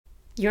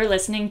You're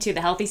listening to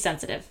The Healthy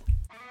Sensitive.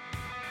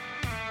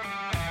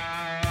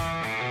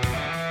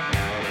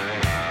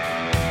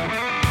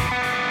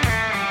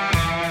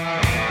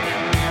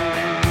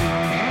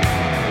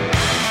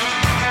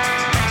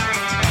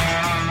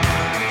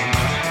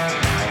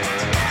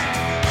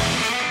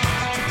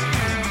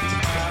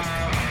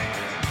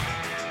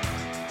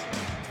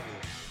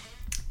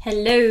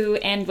 Hello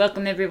and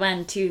welcome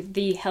everyone to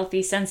The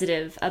Healthy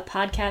Sensitive, a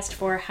podcast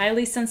for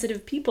highly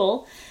sensitive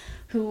people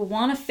who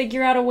want to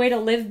figure out a way to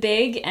live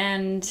big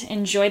and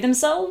enjoy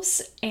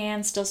themselves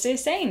and still stay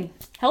sane,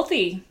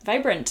 healthy,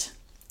 vibrant.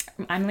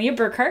 I'm Leah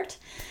Burkhart,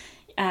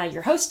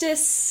 your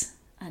hostess,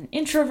 an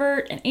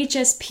introvert, an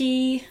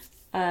HSP,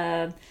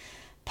 a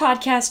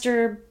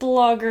podcaster,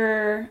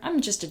 blogger.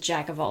 I'm just a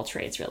jack of all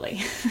trades,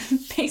 really.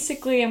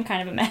 Basically, I'm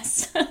kind of a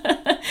mess.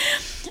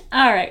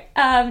 All right.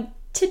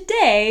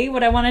 Today,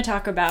 what I want to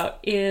talk about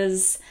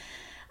is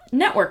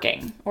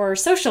networking or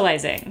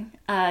socializing.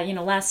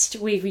 Last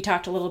week we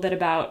talked a little bit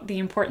about the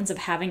importance of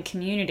having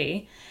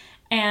community.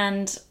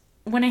 And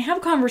when I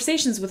have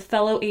conversations with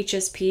fellow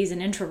HSPs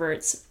and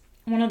introverts,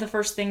 one of the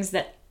first things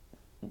that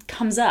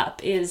comes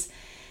up is,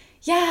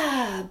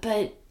 yeah,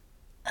 but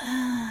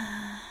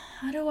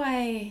how do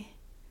I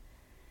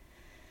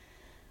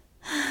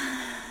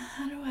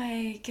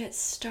get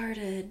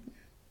started?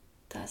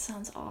 That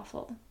sounds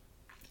awful.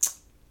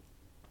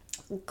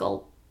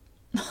 Gulp.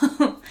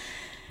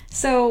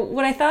 So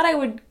what I thought I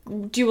would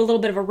do a little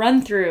bit of a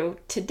run through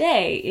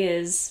today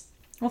is,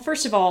 well,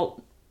 first of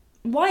all,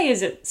 why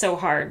is it so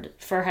hard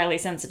for highly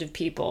sensitive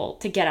people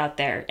to get out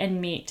there and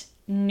meet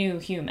new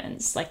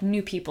humans, like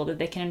new people that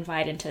they can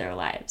invite into their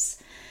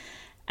lives?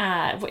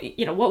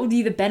 What would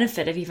be the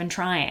benefit of even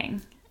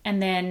trying?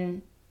 And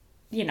then,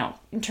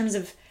 in terms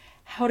of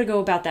how to go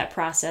about that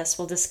process,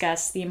 we'll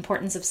discuss the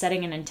importance of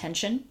setting an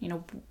intention.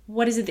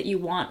 What is it that you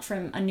want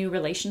from a new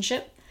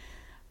relationship?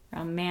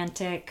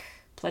 Romantic,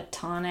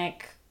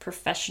 platonic,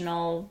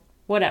 professional,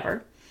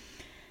 whatever.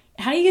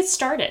 How do you get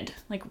started?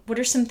 What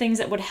are some things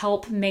that would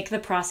help make the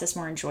process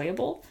more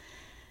enjoyable?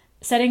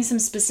 Setting some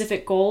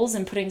specific goals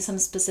and putting some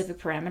specific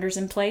parameters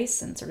in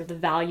place and sort of the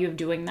value of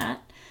doing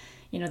that.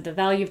 The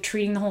value of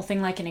treating the whole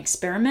thing like an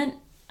experiment.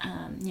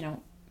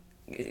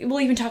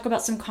 We'll even talk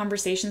about some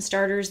conversation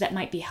starters that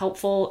might be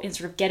helpful in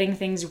sort of getting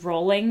things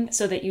rolling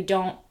so that you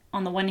don't,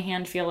 on the one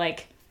hand, feel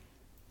like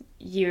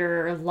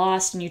you're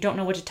lost and you don't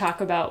know what to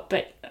talk about,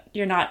 but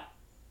you're not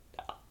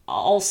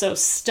also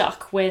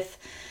stuck with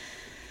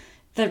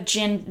the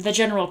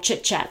general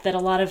chit-chat that a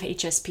lot of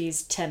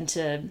HSPs tend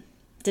to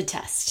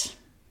detest.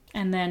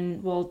 And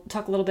then we'll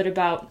talk a little bit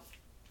about,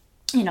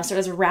 sort of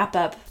as a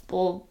wrap-up,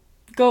 we'll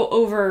go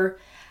over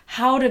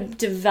how to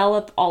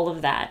develop all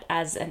of that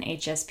as an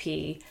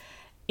HSP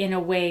in a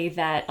way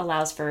that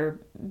allows for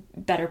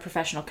better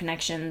professional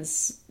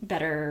connections,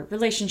 better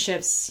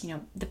relationships,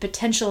 the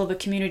potential of a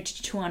community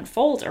to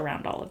unfold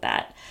around all of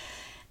that.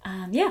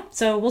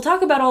 So we'll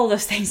talk about all of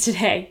those things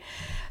today.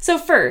 So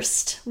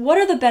first, what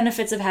are the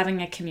benefits of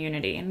having a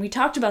community? And we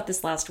talked about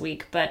this last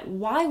week, but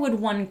why would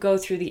one go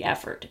through the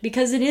effort?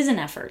 Because it is an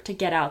effort to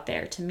get out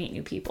there to meet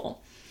new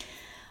people.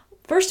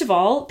 First of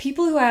all,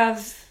 people who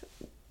have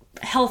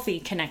healthy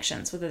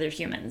connections with other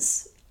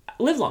humans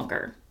live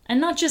longer. And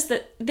not just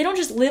that, they don't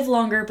just live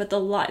longer, but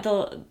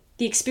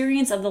the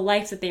experience of the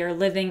life that they are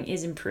living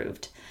is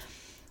improved.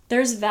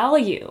 There's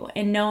value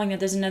in knowing that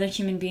there's another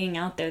human being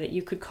out there that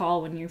you could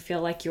call when you feel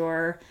like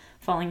you're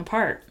falling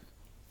apart.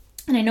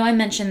 And I know I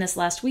mentioned this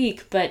last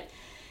week, but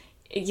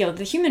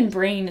the human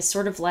brain is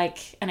sort of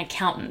like an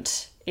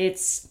accountant.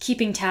 It's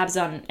keeping tabs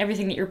on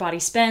everything that your body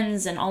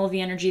spends and all of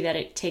the energy that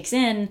it takes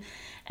in,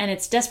 and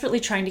it's desperately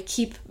trying to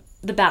keep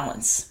the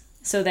balance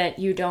so that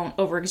you don't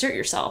overexert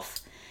yourself.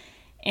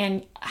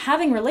 And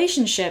having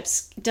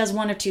relationships does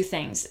one of two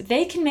things.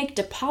 They can make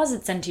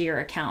deposits into your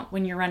account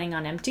when you're running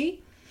on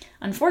empty.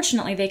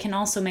 Unfortunately, they can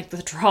also make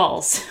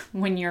withdrawals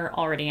when you're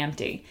already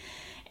empty.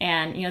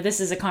 And, this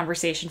is a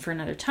conversation for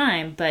another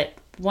time, but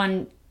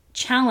one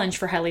challenge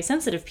for highly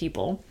sensitive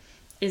people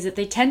is that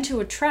they tend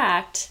to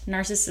attract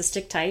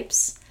narcissistic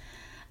types,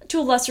 to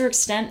a lesser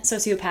extent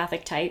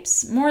sociopathic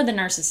types, more than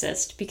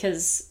narcissist,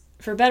 because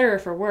for better or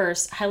for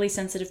worse, highly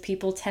sensitive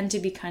people tend to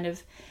be kind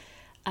of,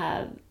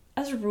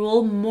 as a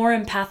rule, more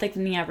empathic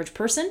than the average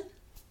person,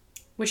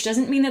 which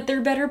doesn't mean that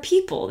they're better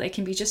people. They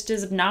can be just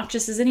as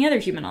obnoxious as any other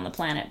human on the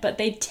planet, but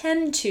they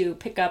tend to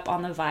pick up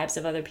on the vibes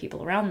of other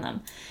people around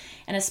them.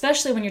 And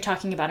especially when you're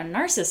talking about a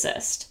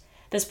narcissist,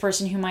 this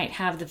person who might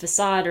have the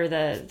facade or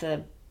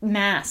the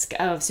mask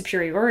of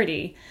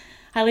superiority,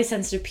 highly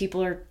sensitive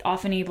people are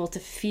often able to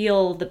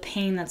feel the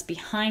pain that's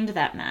behind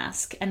that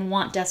mask and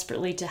want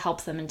desperately to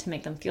help them and to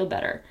make them feel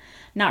better,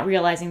 not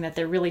realizing that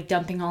they're really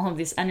dumping all of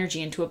this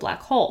energy into a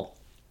black hole.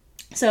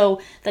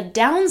 So the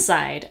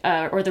downside,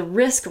 or the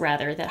risk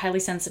rather, that highly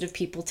sensitive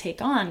people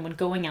take on when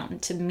going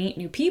out to meet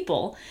new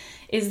people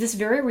is this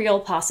very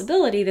real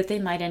possibility that they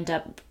might end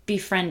up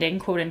befriending,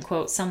 quote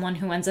unquote, someone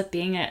who ends up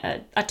being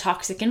a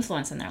toxic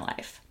influence in their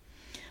life.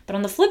 But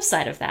on the flip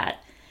side of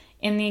that,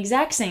 in the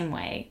exact same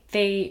way,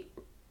 they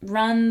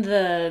run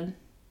the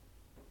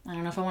I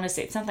don't know if I want to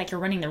say, it's not like you're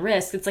running the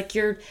risk. It's like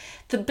the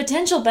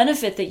potential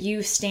benefit that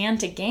you stand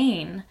to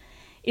gain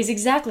is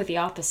exactly the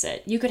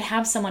opposite. You could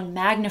have someone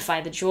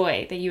magnify the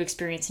joy that you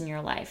experience in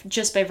your life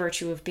just by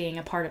virtue of being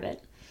a part of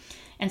it.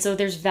 And so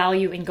there's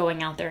value in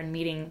going out there and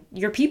meeting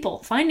your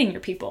people, finding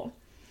your people.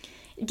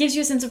 It gives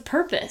you a sense of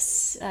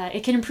purpose.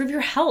 It can improve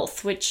your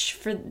health,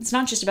 it's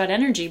not just about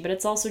energy, but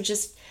it's also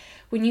just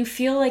when you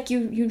feel like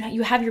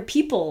you have your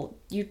people,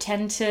 you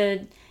tend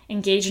to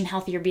engage in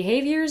healthier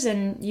behaviors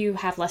and you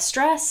have less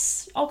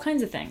stress, all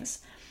kinds of things.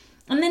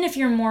 And then if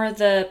you're more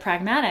the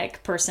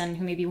pragmatic person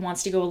who maybe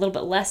wants to go a little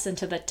bit less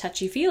into the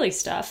touchy-feely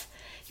stuff,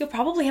 you'll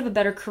probably have a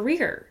better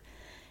career.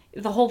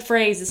 The whole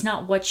phrase, it's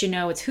not what you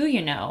know, it's who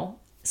you know.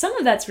 Some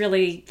of that's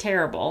really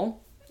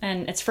terrible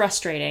and it's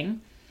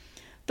frustrating.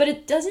 But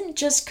it doesn't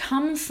just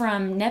come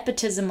from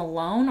nepotism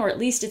alone, or at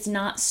least it's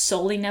not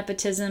solely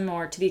nepotism,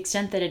 or to the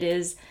extent that it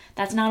is,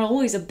 that's not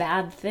always a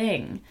bad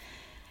thing.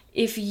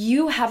 If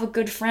you have a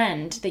good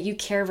friend that you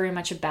care very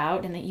much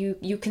about and that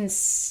you can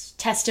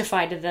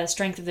testify to the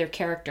strength of their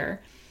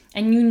character,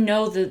 and you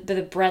know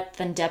the breadth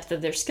and depth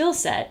of their skill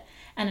set,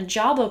 and a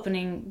job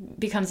opening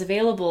becomes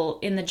available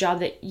in the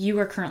job that you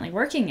are currently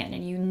working in,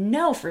 and you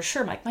know for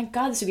sure, like, my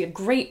God, this would be a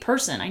great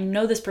person. I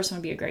know this person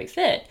would be a great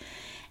fit.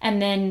 And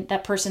then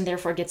that person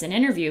therefore gets an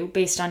interview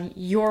based on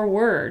your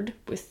word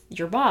with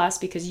your boss,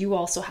 because you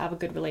also have a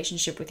good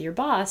relationship with your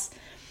boss.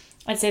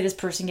 I'd say this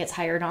person gets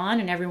hired on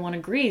and everyone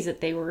agrees that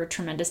they were a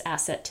tremendous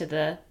asset to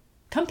the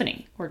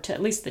company, or to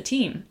at least the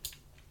team.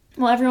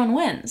 Well, everyone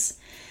wins.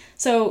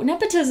 So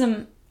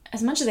nepotism,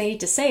 as much as I hate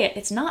to say it,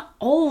 it's not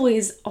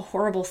always a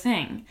horrible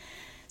thing.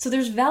 So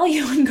there's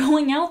value in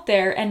going out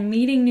there and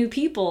meeting new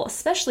people,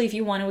 especially if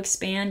you want to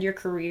expand your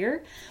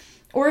career,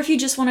 or if you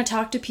just want to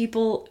talk to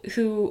people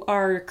who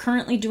are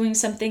currently doing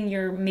something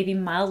you're maybe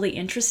mildly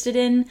interested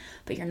in,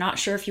 but you're not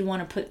sure if you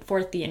want to put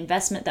forth the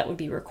investment that would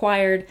be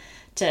required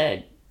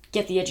to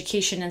get the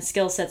education and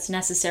skill sets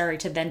necessary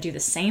to then do the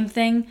same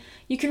thing.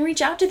 You can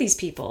reach out to these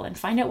people and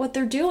find out what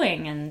they're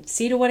doing and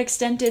see to what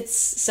extent it's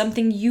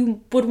something you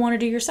would want to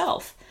do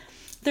yourself.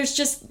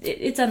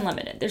 It's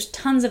unlimited. There's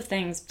tons of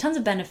things, tons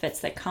of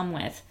benefits that come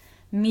with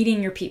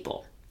meeting your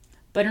people.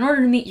 But in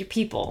order to meet your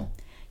people,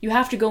 you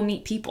have to go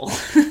meet people.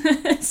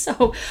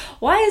 So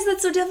why is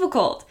that so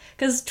difficult?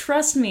 Because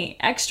trust me,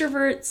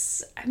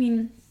 extroverts,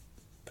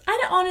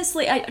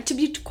 to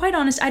be quite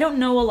honest, I don't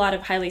know a lot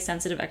of highly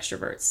sensitive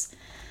extroverts.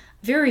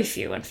 Very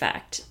few, in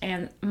fact.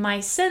 And my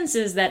sense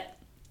is that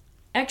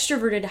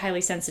extroverted,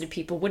 highly sensitive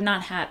people would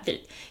not have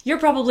that. You're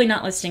probably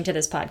not listening to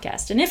this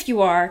podcast. And if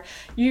you are,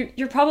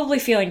 you're probably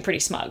feeling pretty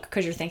smug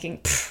because you're thinking,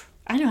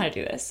 I know how to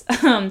do this.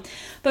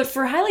 But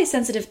for highly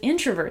sensitive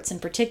introverts in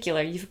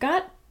particular, you've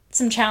got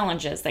some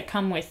challenges that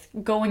come with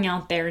going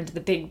out there into the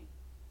big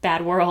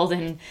bad world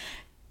and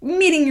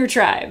meeting your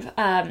tribe.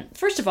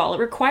 First of all, it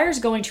requires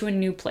going to a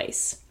new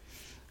place.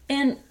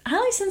 And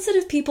highly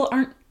sensitive people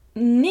aren't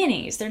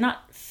ninnies. They're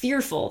not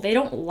fearful. They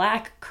don't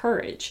lack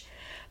courage.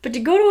 But to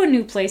go to a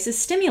new place is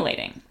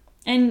stimulating.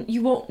 And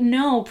you won't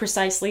know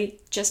precisely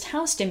just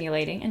how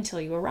stimulating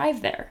until you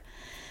arrive there.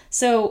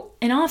 So,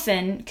 and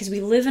often, because we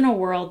live in a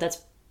world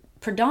that's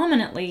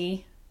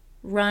predominantly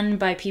run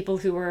by people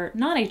who are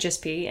not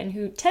HSP and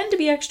who tend to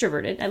be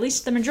extroverted, at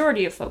least the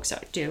majority of folks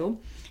do,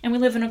 and we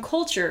live in a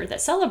culture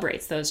that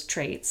celebrates those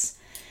traits,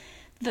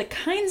 the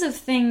kinds of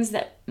things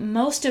that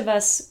most of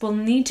us will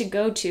need to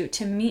go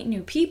to meet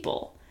new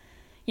people.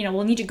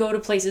 We'll need to go to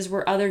places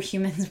where other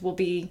humans will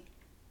be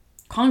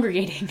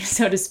congregating,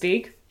 so to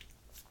speak.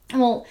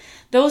 Well,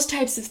 those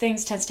types of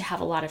things tends to have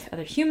a lot of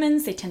other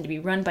humans. They tend to be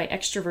run by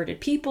extroverted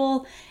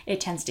people.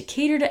 It tends to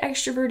cater to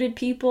extroverted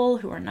people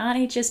who are not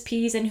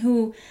HSPs and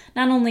who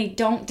not only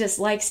don't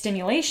dislike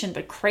stimulation,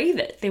 but crave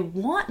it. They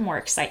want more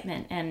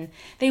excitement and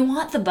they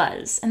want the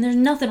buzz. And there's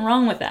nothing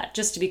wrong with that,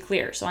 just to be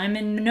clear. So I'm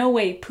in no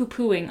way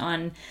poo-pooing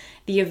on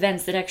the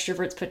events that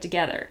extroverts put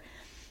together.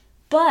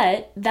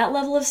 But that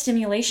level of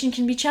stimulation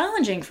can be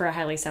challenging for a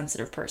highly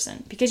sensitive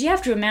person, because you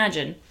have to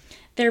imagine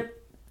they're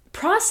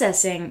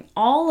processing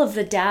all of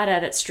the data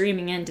that's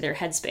streaming into their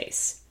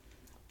headspace.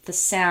 The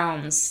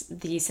sounds,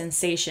 the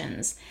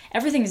sensations,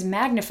 everything is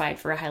magnified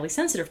for a highly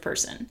sensitive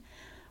person,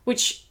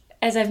 which,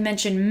 as I've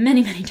mentioned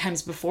many, many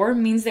times before,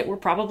 means that we're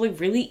probably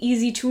really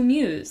easy to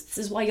amuse. This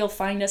is why you'll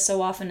find us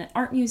so often at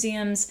art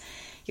museums.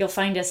 You'll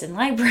find us in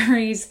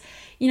libraries.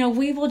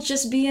 We will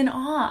just be in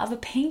awe of a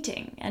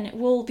painting and it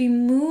will be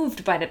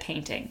moved by the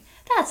painting.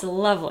 That's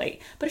lovely.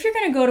 But if you're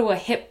going to go to a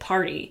hip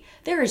party,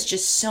 there is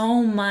just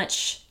so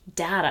much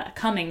data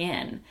coming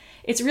in.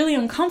 It's really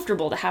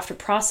uncomfortable to have to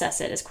process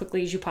it as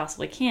quickly as you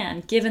possibly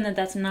can, given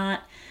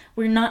that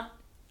we're not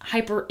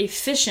hyper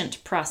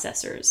efficient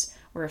processors.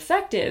 We're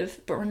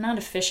effective, but we're not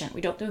efficient.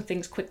 We don't do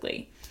things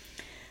quickly.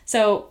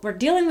 So we're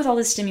dealing with all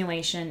this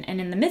stimulation, and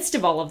in the midst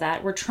of all of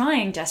that, we're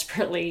trying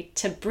desperately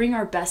to bring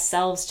our best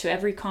selves to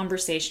every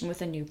conversation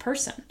with a new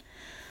person.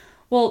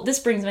 Well, this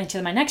brings me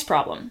to my next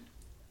problem.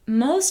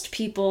 Most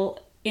people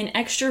in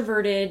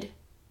extroverted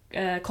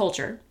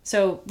culture.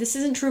 So this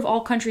isn't true of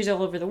all countries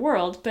all over the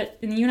world, but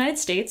in the United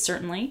States,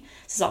 certainly.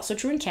 This is also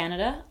true in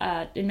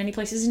Canada, in many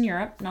places in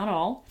Europe, not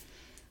all.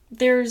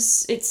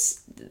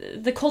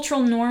 The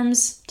cultural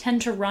norms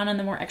tend to run on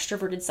the more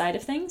extroverted side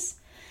of things.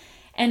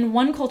 And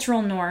one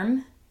cultural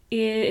norm,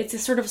 it's a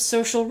sort of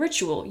social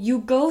ritual. You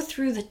go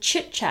through the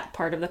chit-chat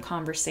part of the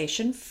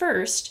conversation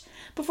first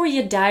before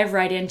you dive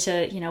right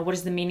into, what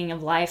is the meaning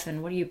of life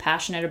and what are you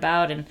passionate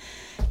about and,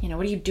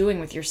 what are you doing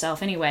with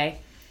yourself anyway.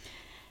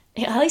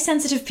 Highly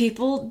sensitive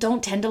people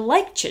don't tend to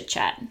like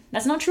chit-chat.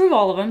 That's not true of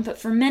all of them, but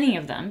for many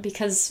of them,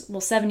 because,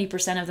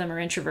 70% of them are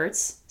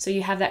introverts, so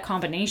you have that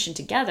combination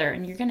together,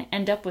 and you're going to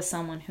end up with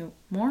someone who,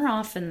 more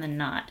often than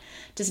not,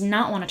 does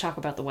not want to talk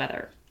about the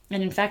weather.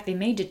 And in fact, they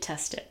may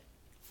detest it.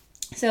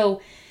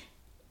 So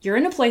you're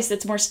in a place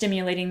that's more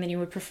stimulating than you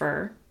would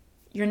prefer.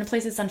 You're in a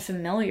place that's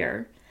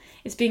unfamiliar.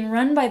 It's being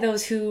run by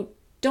those who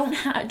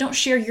don't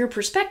share your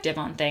perspective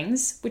on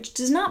things, which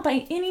does not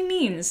by any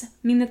means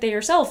mean that they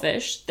are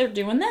selfish. They're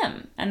doing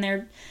them, and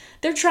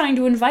they're trying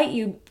to invite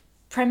you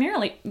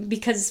primarily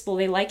because,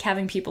 they like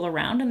having people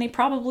around, and they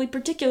probably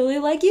particularly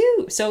like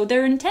you. So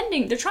they're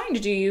trying to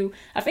do you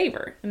a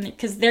favor,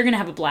 because they're going to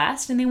have a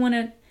blast, and they want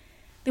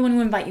to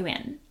invite you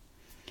in.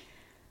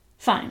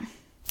 Fine.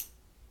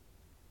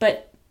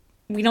 But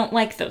we don't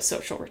like those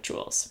social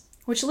rituals,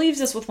 which leaves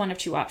us with one of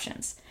two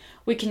options.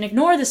 We can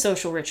ignore the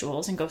social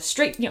rituals and go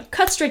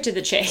cut straight to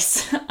the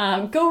chase.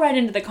 Go right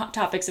into the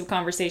topics of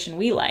conversation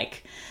we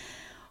like,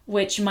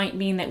 which might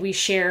mean that we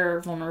share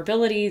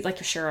vulnerability, like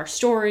to share our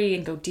story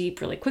and go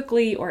deep really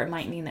quickly, or it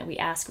might mean that we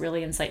ask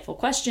really insightful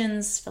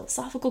questions,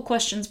 philosophical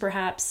questions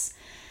perhaps.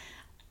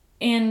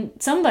 And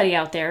somebody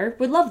out there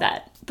would love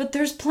that. But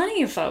there's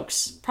plenty of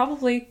folks,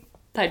 probably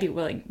I'd be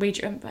willing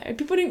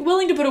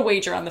to put a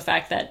wager on the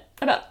fact that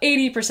about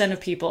 80% of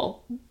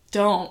people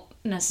don't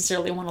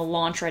necessarily want to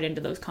launch right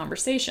into those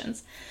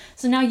conversations.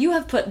 So now you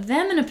have put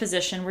them in a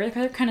position where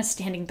they're kind of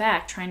standing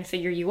back, trying to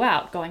figure you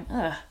out, going,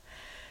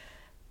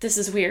 this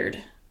is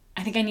weird.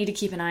 I think I need to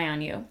keep an eye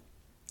on you.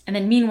 And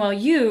then meanwhile,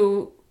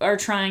 you are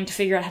trying to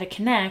figure out how to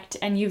connect,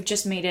 and you've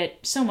just made it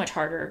so much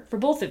harder for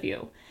both of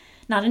you.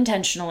 Not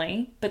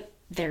intentionally, but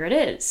there it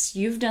is.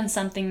 You've done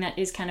something that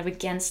is kind of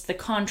against the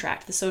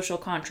contract, the social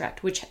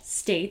contract, which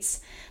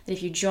states that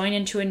if you join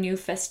into a new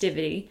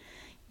festivity,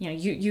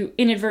 you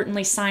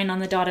inadvertently sign on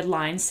the dotted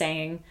line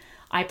saying,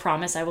 I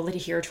promise I will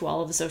adhere to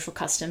all of the social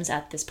customs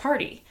at this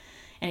party.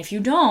 And if you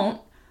don't,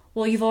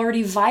 you've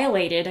already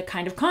violated a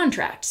kind of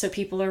contract. So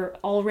people are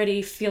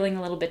already feeling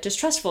a little bit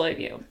distrustful of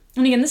you.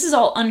 And again, this is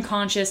all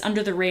unconscious,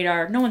 under the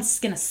radar. No one's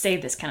going to say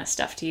this kind of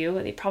stuff to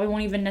you. They probably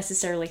won't even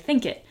necessarily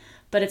think it,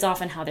 but it's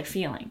often how they're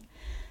feeling.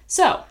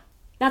 So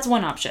that's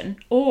one option.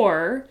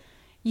 Or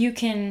you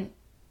can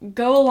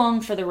go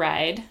along for the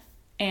ride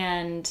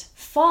and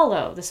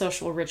follow the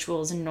social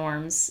rituals and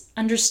norms,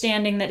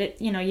 understanding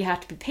that you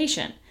have to be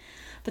patient.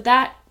 But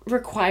that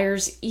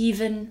requires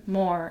even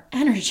more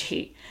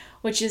energy,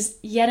 which is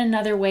yet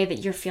another way that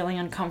you're feeling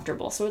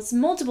uncomfortable. So it's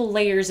multiple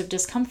layers of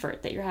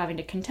discomfort that you're having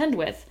to contend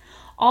with,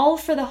 all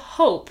for the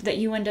hope that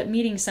you end up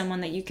meeting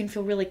someone that you can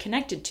feel really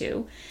connected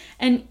to.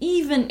 And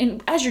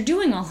as you're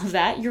doing all of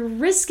that, you're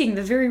risking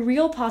the very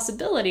real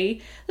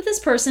possibility that this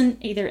person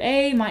either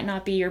A, might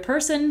not be your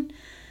person,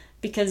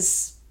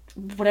 because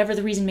whatever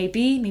the reason may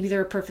be, maybe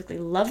they're a perfectly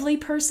lovely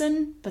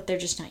person, but they're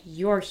just not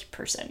your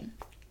person.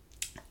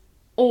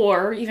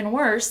 Or, even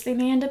worse, they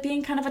may end up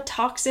being kind of a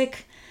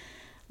toxic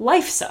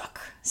life suck.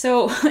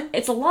 So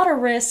it's a lot of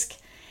risk,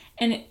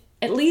 and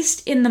at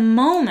least in the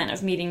moment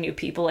of meeting new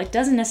people, it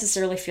doesn't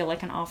necessarily feel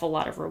like an awful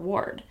lot of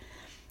reward.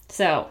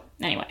 So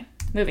anyway,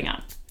 moving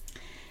on.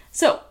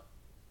 So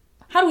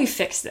how do we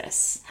fix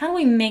this? How do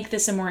we make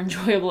this a more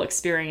enjoyable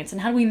experience? And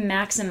how do we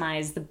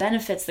maximize the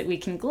benefits that we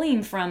can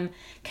glean from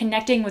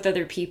connecting with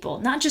other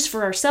people? Not just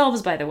for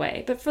ourselves, by the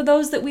way, but for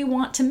those that we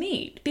want to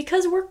meet.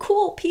 Because we're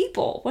cool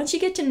people. Once you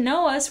get to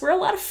know us, we're a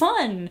lot of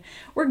fun.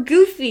 We're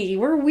goofy.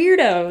 We're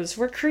weirdos.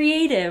 We're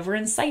creative. We're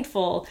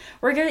insightful.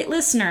 We're great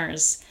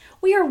listeners.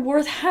 We are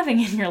worth having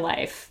in your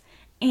life.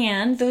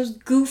 And those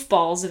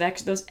goofballs,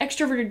 those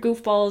extroverted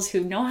goofballs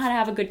who know how to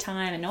have a good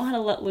time and know how to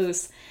let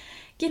loose,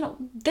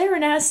 they're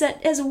an asset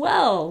as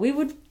well.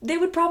 They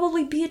would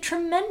probably be a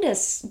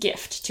tremendous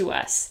gift to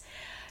us.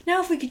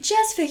 Now, if we could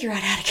just figure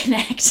out how to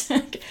connect.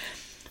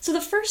 So the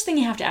first thing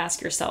you have to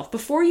ask yourself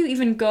before you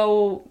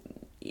entertain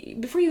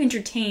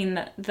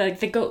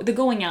the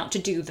going out to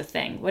do the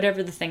thing,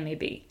 whatever the thing may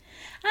be,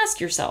 ask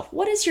yourself,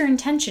 what is your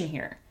intention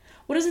here?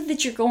 What is it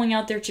that you're going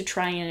out there to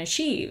try and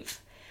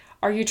achieve?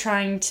 Are you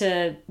trying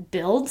to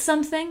build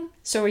something?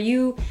 So are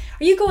you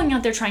going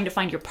out there trying to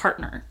find your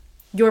partner?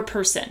 Your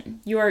person,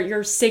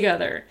 your sig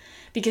other,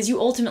 because you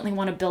ultimately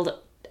want to build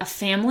a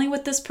family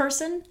with this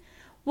person?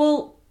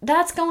 Well,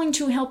 that's going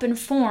to help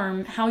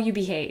inform how you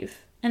behave.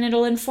 And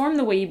it'll inform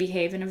the way you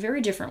behave in a very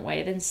different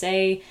way than,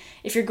 say,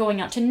 if you're going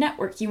out to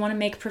network, you want to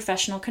make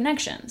professional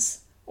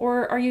connections.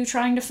 Or are you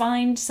trying to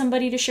find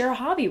somebody to share a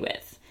hobby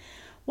with?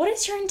 What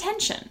is your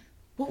intention?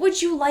 What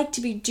would you like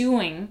to be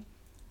doing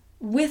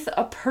with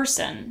a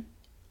person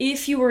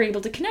if you were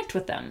able to connect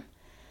with them?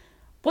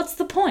 What's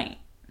the point?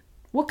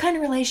 What kind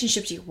of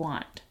relationship do you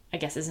want? I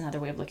guess is another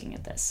way of looking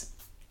at this.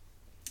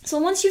 So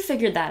once you've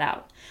figured that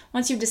out,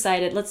 once you've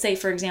decided, let's say,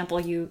 for example,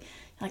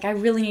 I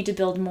really need to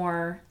build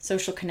more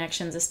social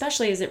connections,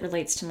 especially as it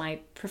relates to my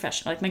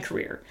profession, like my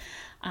career.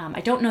 I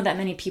don't know that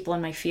many people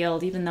in my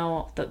field, even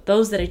though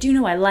those that I do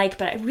know I like,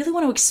 but I really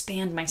want to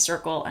expand my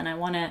circle and I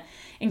want to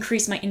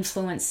increase my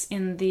influence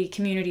in the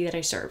community that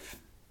I serve.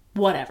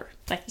 Whatever.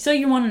 So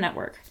you want to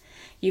network.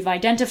 You've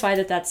identified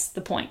that that's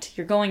the point.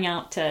 You're going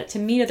out to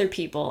meet other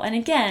people. And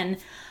again,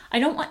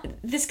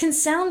 this can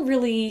sound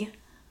really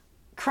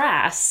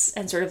crass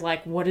and sort of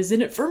like, what is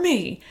in it for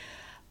me?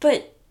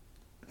 But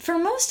for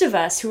most of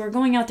us who are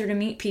going out there to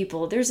meet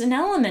people, there's an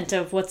element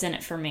of what's in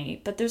it for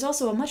me, but there's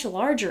also a much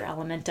larger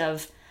element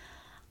of,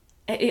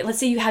 let's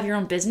say you have your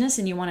own business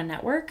and you want to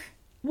network.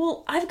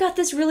 Well, I've got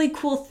this really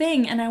cool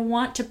thing and I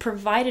want to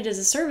provide it as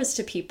a service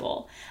to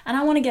people. And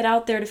I want to get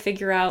out there to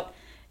figure out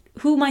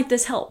who might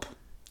this help.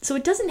 So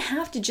it doesn't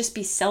have to just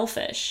be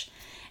selfish.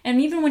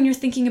 And even when you're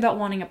thinking about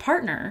wanting a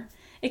partner,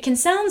 it can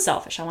sound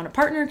selfish. I want a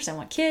partner because I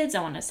want kids,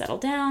 I want to settle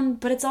down,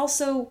 but it's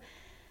also,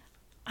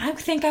 I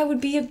think I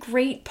would be a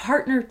great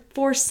partner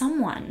for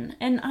someone,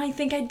 and I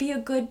think I'd be a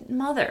good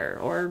mother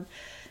or,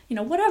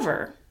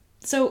 whatever.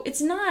 So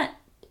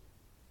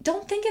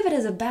don't think of it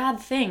as a bad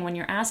thing when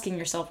you're asking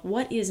yourself,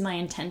 what is my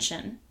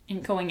intention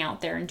in going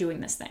out there and doing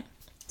this thing?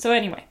 So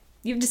anyway,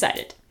 you've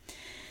decided.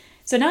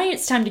 So now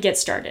it's time to get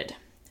started.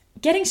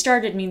 Getting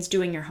started means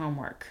doing your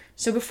homework.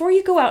 So before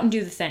you go out and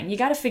do the thing, you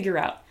got to figure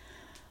out,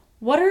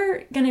 what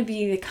are going to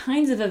be the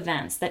kinds of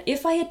events that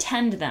if I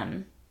attend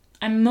them,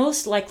 I'm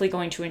most likely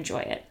going to enjoy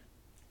it?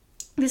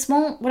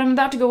 What I'm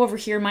about to go over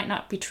here might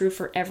not be true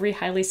for every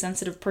highly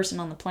sensitive person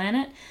on the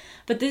planet,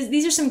 but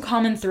these are some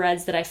common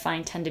threads that I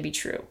find tend to be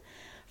true.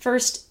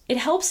 First, it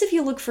helps if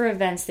you look for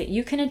events that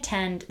you can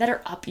attend that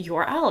are up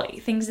your alley,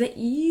 things that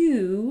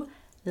you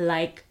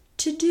like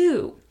to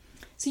do.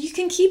 So you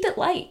can keep it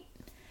light.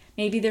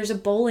 Maybe there's a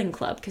bowling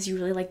club because you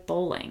really like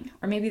bowling,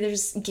 or maybe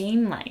there's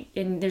game night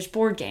and there's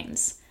board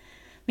games.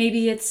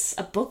 Maybe it's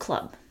a book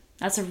club.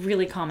 That's a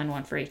really common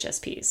one for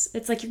HSPs.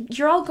 It's like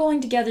you're all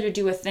going together to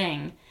do a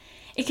thing.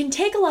 It can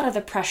take a lot of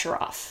the pressure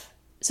off.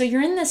 So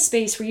you're in this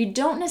space where you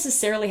don't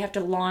necessarily have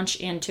to launch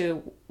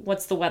into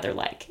what's the weather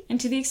like. And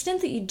to the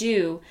extent that you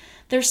do,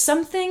 there's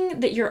something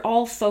that you're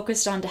all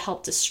focused on to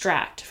help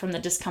distract from the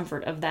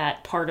discomfort of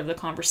that part of the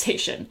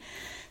conversation.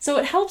 So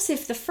it helps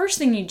if the first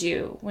thing you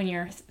do when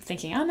you're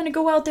thinking, I'm going to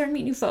go out there and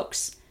meet new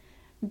folks,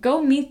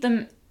 go meet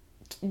them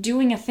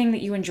doing a thing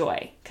that you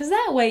enjoy. Because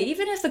that way,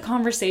 even if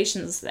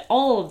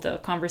all of the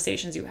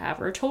conversations you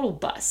have are a total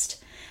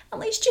bust, at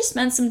least you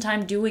spend some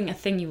time doing a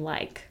thing you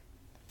like.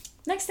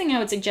 Next thing I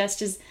would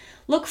suggest is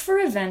look for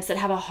events that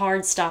have a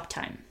hard stop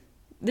time.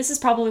 This is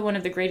probably one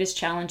of the greatest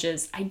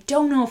challenges. I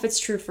don't know if it's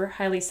true for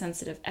highly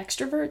sensitive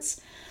extroverts,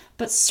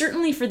 but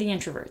certainly for the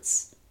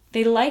introverts.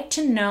 They like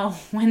to know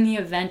when the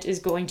event is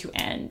going to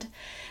end.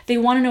 They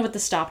want to know what the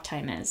stop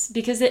time is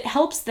because it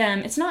helps them.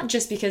 It's not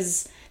just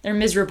because they're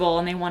miserable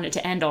and they want it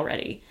to end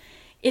already.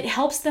 It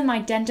helps them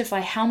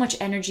identify how much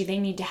energy they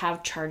need to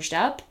have charged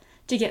up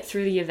to get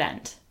through the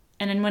event.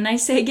 And then when I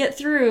say get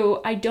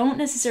through, I don't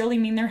necessarily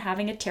mean they're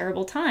having a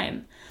terrible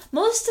time.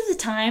 Most of the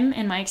time,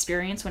 in my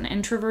experience, when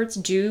introverts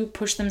do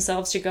push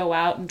themselves to go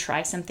out and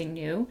try something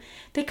new,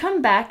 they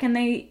come back and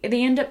they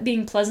end up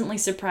being pleasantly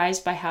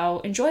surprised by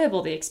how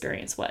enjoyable the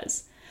experience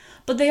was.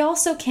 But they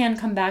also can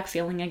come back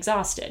feeling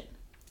exhausted.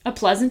 A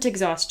pleasant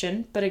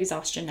exhaustion, but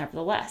exhaustion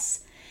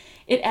nevertheless.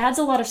 It adds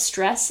a lot of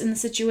stress in the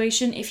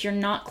situation if you're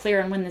not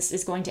clear on when this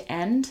is going to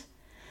end,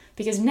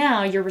 because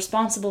now you're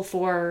responsible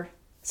for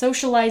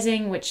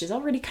socializing, which is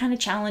already kind of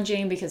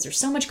challenging because there's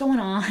so much going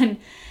on,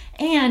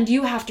 and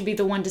you have to be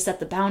the one to set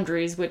the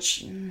boundaries,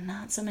 which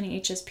not so many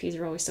HSPs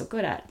are always so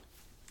good at.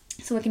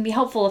 So it can be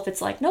helpful if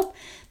it's like, nope,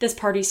 this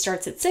party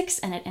starts at 6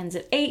 and it ends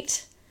at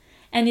 8.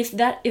 And if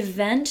that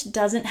event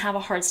doesn't have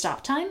a hard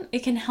stop time, it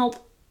can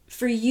help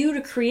for you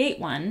to create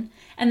one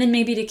and then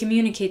maybe to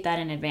communicate that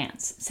in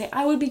advance. Say,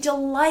 I would be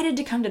delighted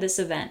to come to this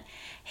event.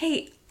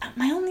 Hey,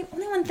 my only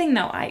one thing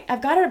though,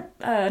 I've got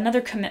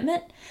another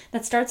commitment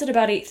that starts at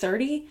about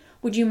 8:30.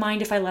 Would you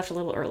mind if I left a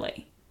little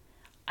early?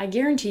 I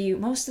guarantee you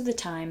most of the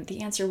time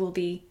the answer will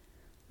be,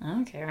 I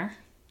don't care.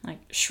 Like,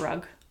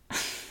 shrug.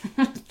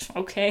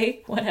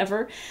 Okay,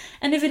 whatever.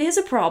 And if it is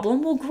a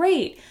problem, well,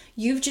 great.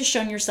 You've just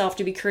shown yourself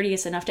to be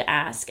courteous enough to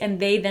ask, and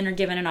they then are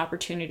given an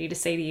opportunity to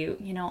say to you,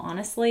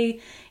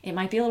 honestly, it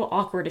might be a little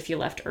awkward if you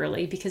left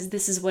early because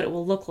this is what it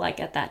will look like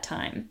at that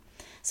time.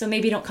 So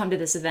maybe don't come to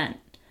this event.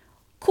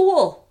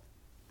 Cool.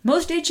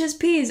 Most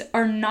HSPs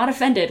are not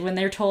offended when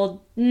they're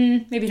told,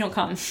 maybe don't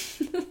come.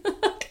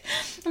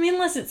 I mean,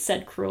 unless it's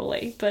said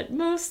cruelly, but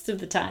most of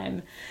the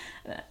time.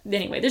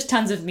 Anyway, there's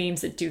tons of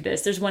memes that do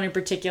this. There's one in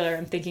particular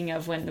I'm thinking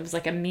of when there was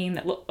like a meme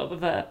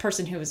of a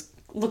person who was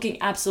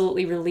looking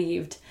absolutely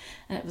relieved.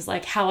 And it was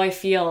like how I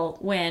feel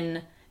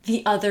when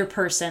the other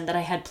person that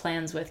I had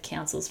plans with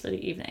cancels for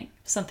the evening.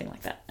 Something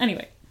like that.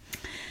 Anyway,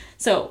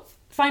 so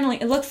finally,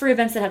 look for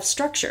events that have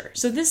structure.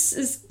 So this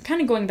is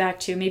kind of going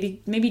back to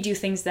maybe do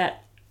things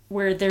that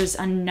where there's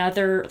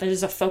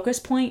a focus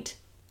point,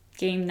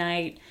 game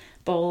night,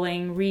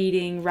 bowling,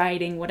 reading,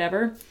 writing,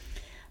 whatever.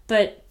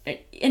 And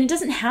it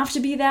doesn't have to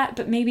be that,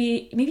 but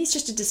maybe it's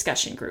just a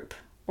discussion group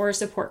or a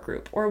support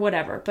group or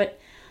whatever. But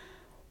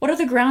what are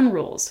the ground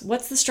rules?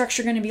 What's the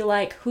structure going to be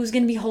like? Who's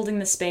going to be holding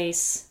the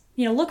space?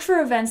 Look for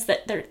events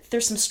that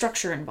there's some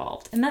structure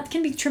involved, and that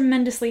can be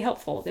tremendously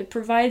helpful. It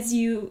provides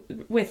you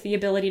with the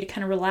ability to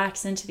kind of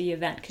relax into the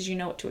event because you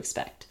know what to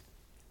expect.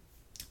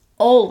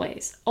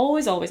 Always,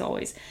 always, always,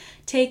 always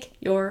take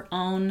your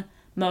own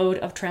mode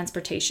of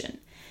transportation.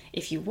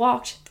 If you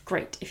walked,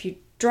 great. If you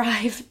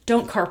drive,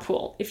 don't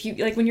carpool. If you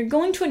when you're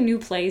going to a new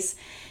place,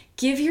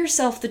 give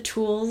yourself the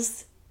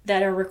tools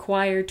that are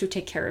required to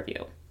take care of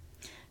you.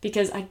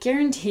 Because I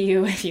guarantee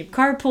you, if you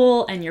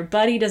carpool and your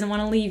buddy doesn't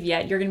want to leave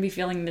yet, you're going to be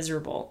feeling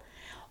miserable.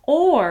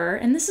 Or,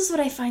 and this is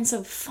what I find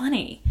so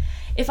funny,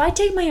 if I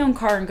take my own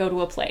car and go to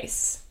a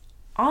place,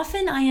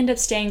 often I end up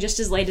staying just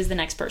as late as the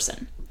next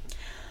person.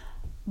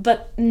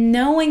 But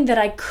knowing that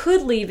I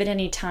could leave at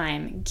any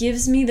time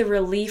gives me the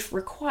relief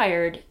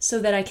required so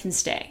that I can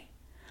stay.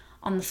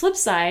 On the flip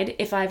side,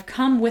 if I've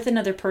come with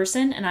another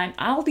person and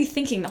I'll be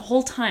thinking the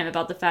whole time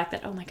about the fact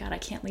that, oh my God, I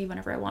can't leave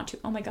whenever I want to.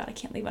 Oh my God, I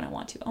can't leave when I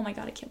want to. Oh my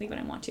God, I can't leave when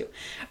I want to.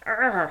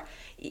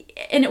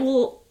 And it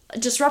will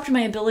disrupt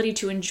my ability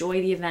to enjoy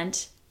the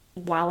event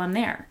while I'm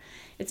there.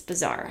 It's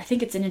bizarre. I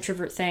think it's an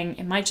introvert thing.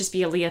 It might just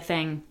be a Leah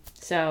thing.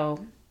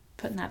 So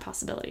putting that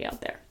possibility out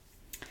there.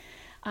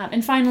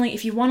 And finally,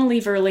 if you want to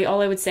leave early,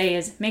 all I would say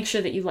is make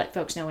sure that you let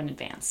folks know in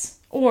advance.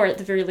 Or at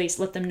the very least,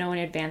 let them know in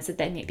advance that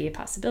may be a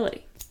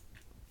possibility.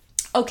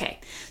 Okay,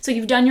 so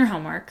you've done your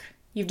homework.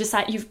 You've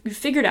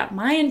figured out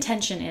my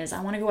intention is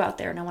I want to go out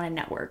there and I want to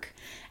network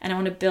and I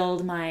want to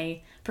build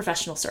my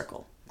professional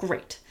circle.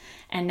 Great.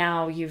 And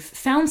now you've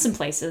found some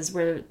places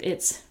where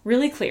it's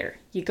really clear.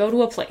 You go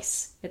to a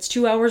place. It's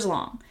 2 hours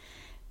long.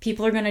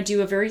 People are going to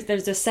do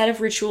there's a set of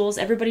rituals.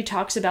 Everybody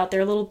talks about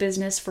their little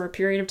business for a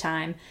period of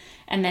time.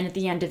 And then at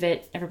the end of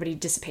it, everybody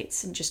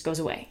dissipates and just goes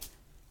away.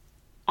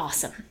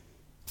 Awesome.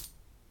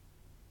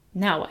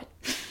 Now what?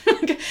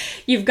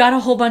 You've got a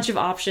whole bunch of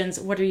options.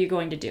 What are you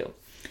going to do?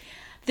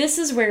 This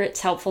is where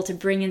it's helpful to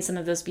bring in some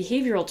of those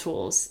behavioral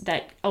tools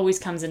that always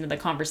comes into the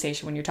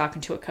conversation when you're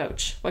talking to a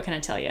coach. What can I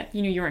tell you?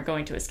 You knew you weren't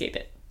going to escape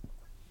it.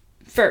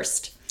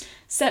 First,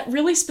 set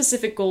really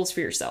specific goals for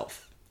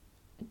yourself.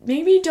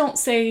 Maybe don't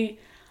say,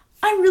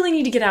 I really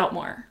need to get out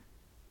more.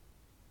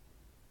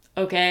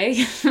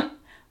 Okay,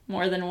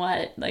 more than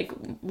what?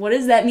 What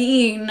does that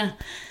mean?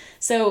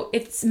 So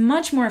it's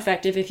much more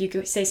effective if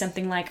you say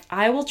something like,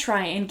 I will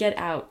try and get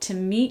out to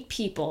meet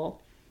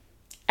people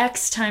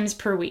X times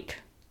per week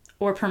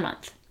or per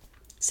month.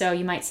 So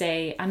you might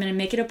say, I'm going to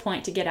make it a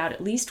point to get out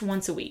at least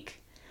once a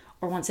week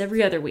or once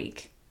every other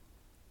week.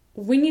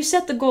 When you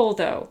set the goal,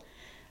 though,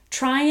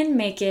 try and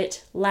make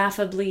it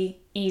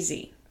laughably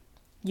easy.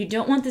 You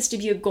don't want this to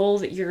be a goal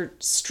that you're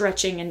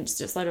stretching and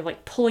just sort of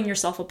pulling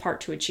yourself apart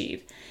to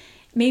achieve.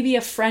 Maybe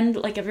a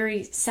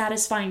very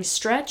satisfying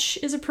stretch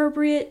is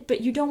appropriate,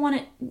 but you don't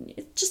want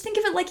it, just think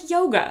of it like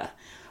yoga.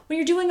 When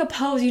you're doing a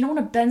pose, you don't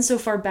want to bend so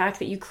far back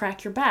that you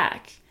crack your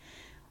back.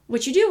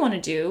 What you do want to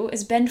do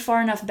is bend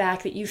far enough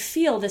back that you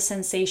feel the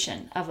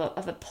sensation of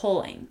a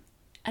pulling,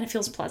 and it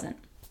feels pleasant.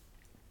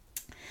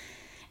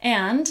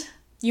 And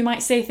you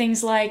might say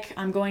things like,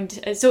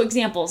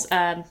 examples,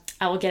 I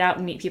will get out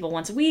and meet people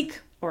once a week,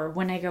 or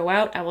when I go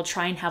out, I will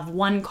try and have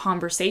one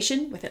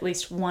conversation with at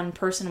least one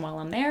person while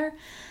I'm there.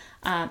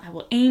 I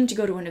will aim to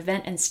go to an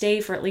event and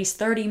stay for at least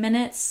 30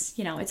 minutes.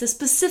 It's a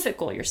specific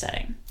goal you're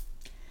setting.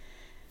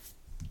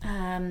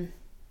 And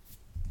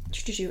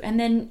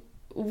then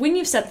when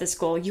you've set this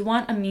goal, you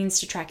want a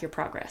means to track your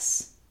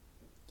progress.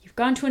 You've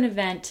gone to an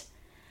event.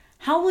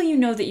 How will you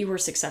know that you were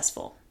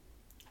successful?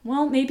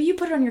 Well, maybe you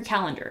put it on your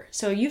calendar.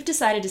 So you've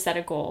decided to set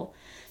a goal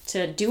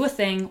to do a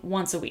thing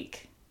once a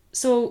week.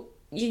 So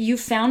you've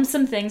found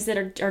some things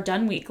that are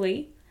done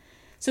weekly.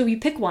 So you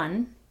pick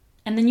one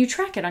and then you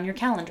track it on your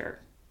calendar.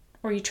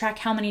 Or you track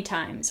how many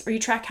times, or you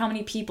track how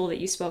many people that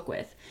you spoke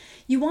with.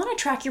 You want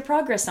to track your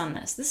progress on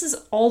this. This is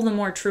all the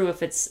more true if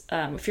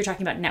you're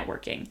talking about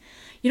networking.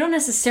 You don't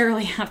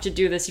necessarily have to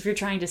do this if you're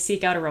trying to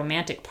seek out a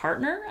romantic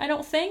partner, I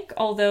don't think.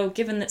 Although,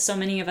 given that so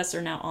many of us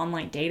are now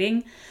online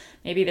dating,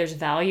 maybe there's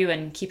value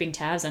in keeping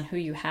tabs on who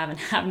you have and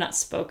have not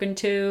spoken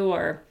to,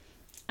 or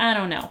I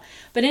don't know.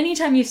 But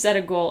anytime you've set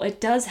a goal, it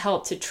does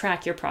help to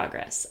track your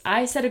progress.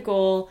 I set a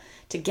goal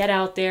to get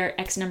out there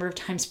X number of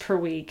times per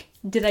week.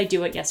 Did I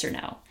do it? Yes or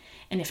no?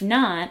 And if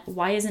not,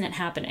 why isn't it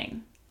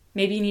happening?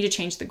 Maybe you need to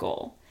change the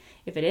goal.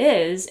 If it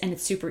is, and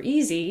it's super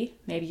easy,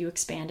 maybe you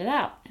expand it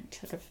out and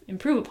sort of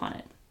improve upon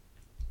it.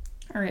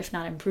 Or if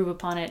not improve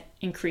upon it,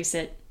 increase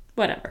it,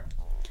 whatever.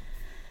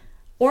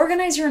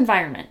 Organize your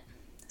environment.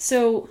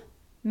 So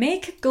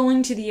make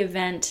going to the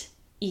event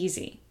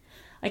easy.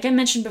 Like I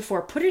mentioned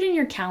before, put it in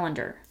your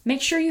calendar.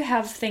 Make sure you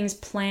have things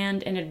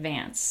planned in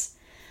advance.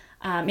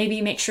 Maybe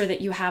make sure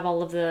that you have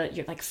all of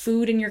your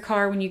food in your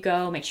car when you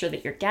go. Make sure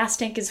that your gas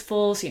tank is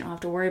full so you don't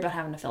have to worry about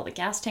having to fill the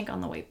gas tank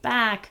on the way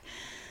back.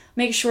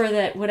 Make sure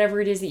that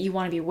whatever it is that you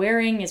want to be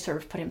wearing is sort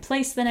of put in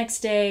place the next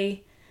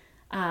day.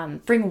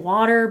 Bring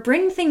water,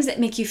 bring things that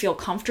make you feel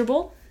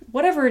comfortable,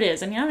 whatever it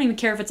is. I mean, I don't even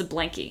care if it's a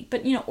blankie,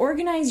 but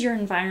organize your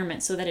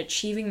environment so that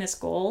achieving this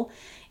goal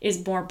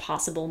is more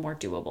possible, more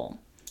doable.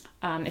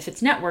 If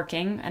it's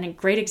networking, and a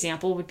great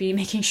example would be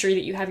making sure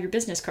that you have your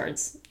business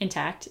cards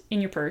intact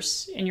in your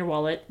purse, in your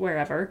wallet,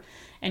 wherever,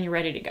 and you're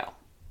ready to go.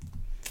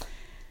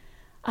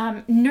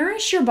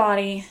 Nourish your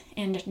body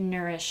and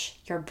nourish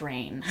your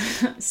brain.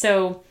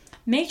 So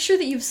make sure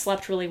that you've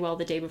slept really well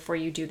the day before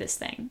you do this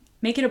thing.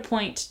 Make it a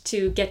point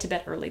to get to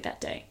bed early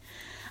that day.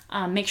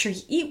 Make sure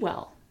you eat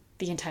well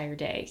the entire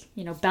day.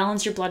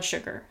 Balance your blood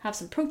sugar. Have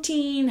some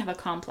protein, have a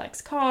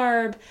complex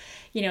carb,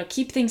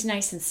 keep things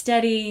nice and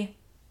steady.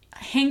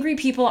 Hangry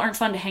people aren't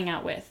fun to hang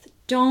out with.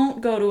 Don't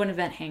go to an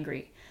event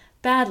hangry.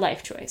 Bad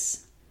life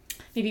choice.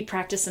 Maybe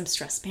practice some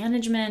stress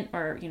management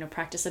or,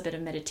 practice a bit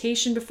of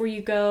meditation before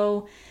you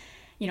go.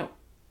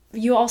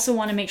 You also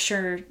want to make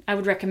sure, I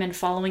would recommend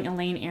following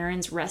Elaine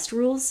Aron's rest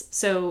rules.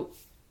 So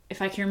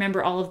if I can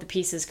remember all of the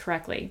pieces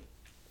correctly,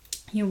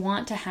 you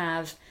want to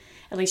have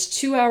at least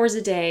 2 hours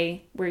a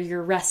day where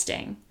you're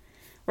resting,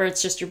 where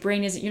it's just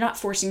you're not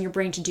forcing your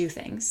brain to do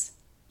things.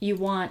 You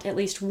want at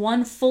least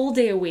 1 full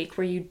day a week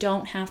where you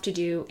don't have to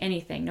do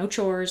anything, no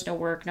chores, no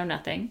work, no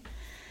nothing.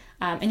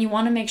 And you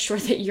want to make sure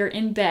that you're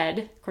in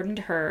bed, according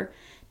to her,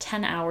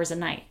 10 hours a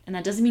night. And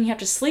that doesn't mean you have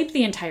to sleep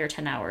the entire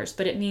 10 hours,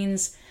 but it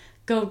means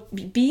go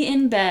be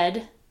in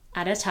bed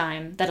at a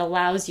time that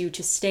allows you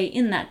to stay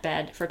in that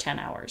bed for 10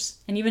 hours.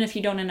 And even if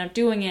you don't end up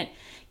doing it,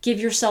 give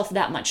yourself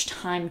that much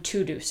time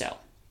to do so.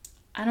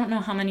 I don't know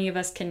how many of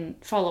us can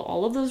follow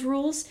all of those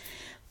rules,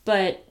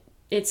 but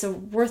it's a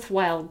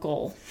worthwhile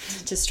goal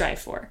to strive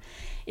for.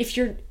 If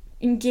you're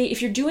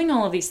doing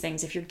all of these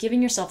things, if you're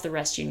giving yourself the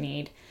rest you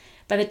need,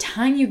 by the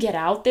time you get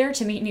out there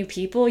to meet new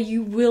people,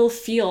 you will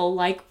feel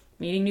like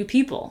meeting new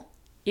people.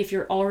 If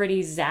you're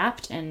already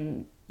zapped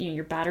and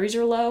your batteries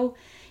are low,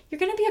 you're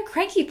going to be a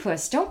cranky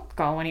puss. Don't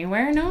go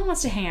anywhere. No one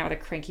wants to hang out with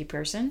a cranky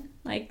person.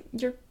 Like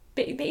the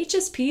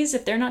HSPs,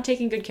 if they're not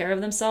taking good care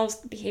of themselves,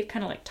 behave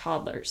kind of like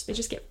toddlers. They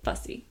just get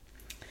fussy.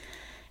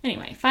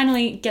 Anyway,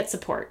 finally, get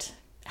support.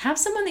 Have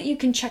someone that you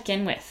can check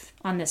in with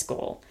on this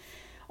goal.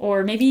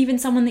 Or maybe even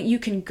someone that you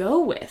can go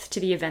with to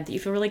the event that you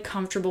feel really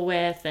comfortable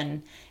with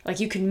and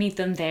like you can meet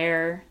them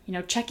there.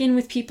 Check in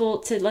with people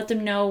to let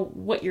them know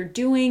what you're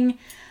doing.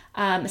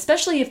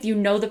 Especially if you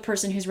know the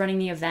person who's running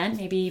the event,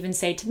 maybe even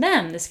say to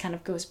them, this kind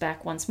of goes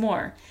back once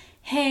more.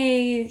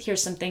 Hey,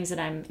 here's some things that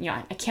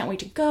I can't wait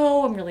to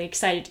go. I'm really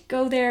excited to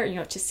go there,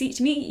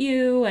 to meet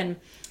you. And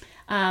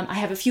I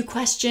have a few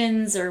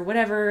questions or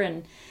whatever.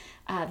 And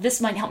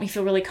this might help me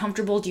feel really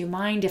comfortable. Do you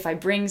mind if I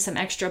bring some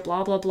extra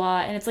blah, blah,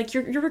 blah? And it's like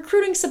you're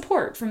recruiting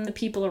support from the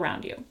people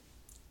around you.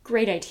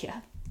 Great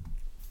idea.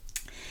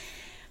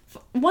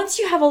 Once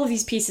you have all of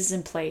these pieces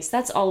in place,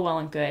 that's all well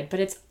and good, but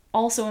it's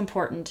also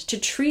important to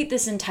treat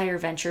this entire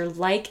venture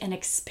like an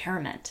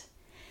experiment.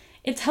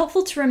 It's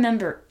helpful to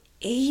remember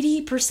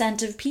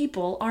 80% of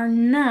people are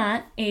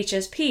not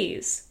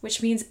HSPs,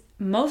 which means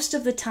most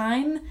of the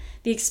time,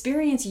 the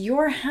experience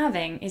you're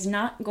having is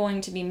not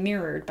going to be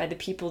mirrored by the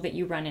people that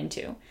you run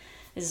into.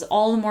 This is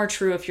all the more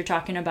true if you're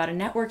talking about a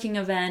networking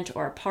event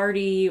or a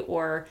party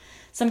or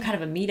some kind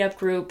of a meetup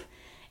group.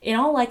 In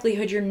all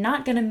likelihood, you're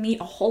not going to meet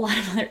a whole lot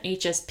of other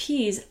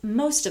HSPs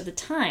most of the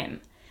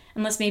time,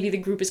 unless maybe the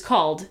group is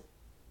called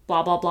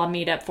blah, blah, blah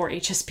meetup for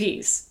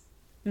HSPs.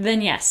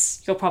 Then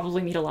yes, you'll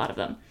probably meet a lot of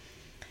them.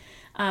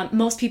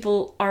 Most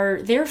people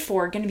are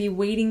therefore going to be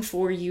waiting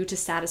for you to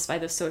satisfy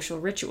those social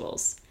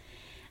rituals.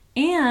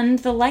 And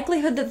the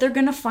likelihood that they're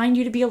going to find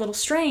you to be a little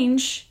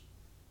strange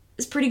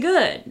is pretty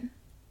good.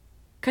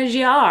 Because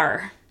you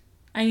are.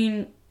 I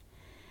mean,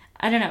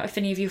 I don't know if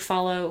any of you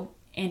follow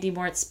Andy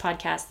Mort's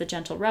podcast, The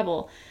Gentle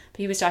Rebel,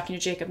 but he was talking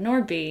to Jacob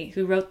Nordby,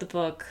 who wrote the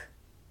book,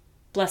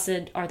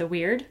 Blessed Are the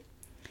Weird.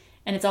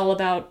 And it's all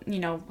about,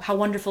 how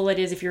wonderful it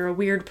is if you're a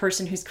weird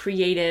person who's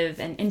creative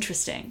and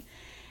interesting.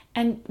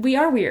 And we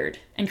are weird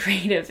and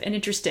creative and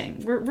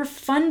interesting. We're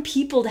fun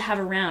people to have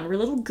around. We're a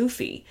little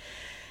goofy.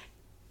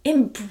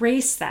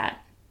 Embrace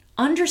that.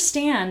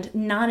 Understand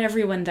not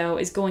everyone, though,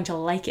 is going to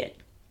like it.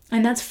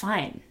 And that's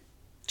fine.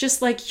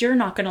 Just like you're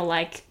not going to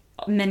like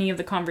many of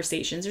the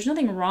conversations. There's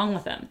nothing wrong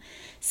with them.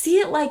 See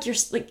it like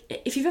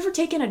if you've ever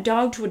taken a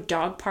dog to a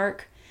dog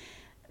park,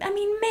 I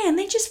mean, man,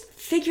 they just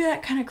figure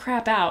that kind of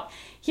crap out.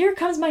 Here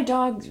comes my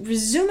dog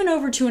zooming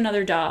over to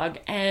another dog,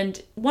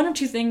 and one of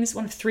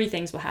three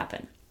things will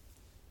happen.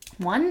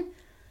 One,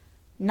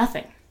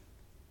 nothing.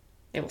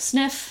 They will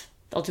sniff,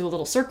 they'll do a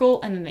little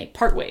circle, and then they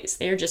part ways.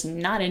 They are just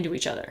not into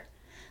each other.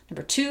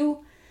 Number two,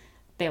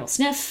 they will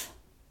sniff,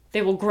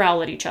 they will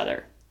growl at each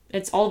other.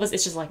 It's all of us,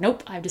 it's just like,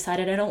 nope, I've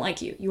decided I don't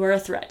like you. You are a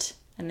threat.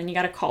 And then you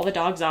got to call the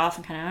dogs off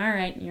and kind of, all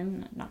right, you're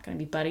not going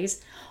to be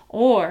buddies.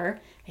 Or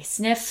they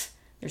sniff,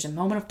 there's a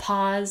moment of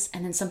pause,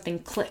 and then something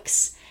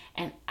clicks.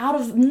 And out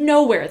of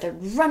nowhere, they're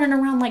running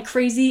around like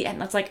crazy,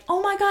 and it's like,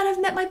 oh my God,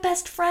 I've met my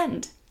best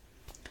friend.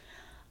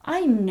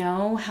 I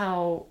know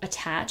how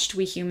attached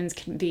we humans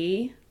can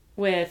be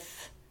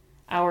with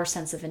our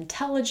sense of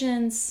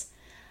intelligence,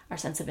 our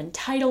sense of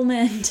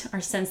entitlement,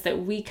 our sense that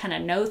we kind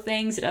of know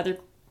things that other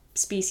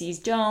species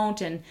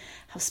don't, and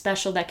how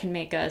special that can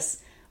make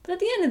us. But at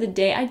the end of the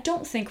day, I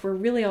don't think we're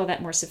really all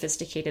that more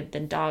sophisticated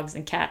than dogs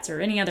and cats or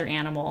any other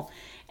animal.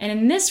 And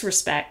in this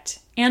respect,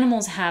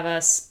 animals have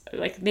us,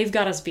 like, they've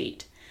got us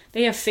beat.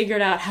 They have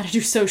figured out how to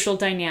do social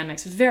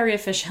dynamics very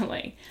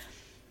efficiently.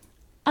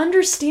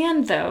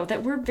 Understand, though,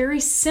 that we're very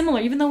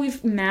similar, even though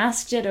we've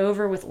masked it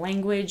over with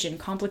language and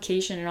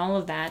complication and all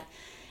of that.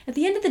 At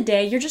the end of the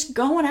day, you're just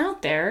going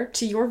out there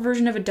to your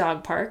version of a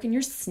dog park and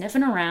you're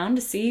sniffing around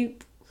to see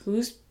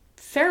whose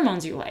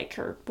pheromones you like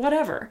or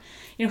whatever.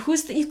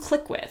 Who's that you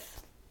click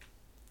with.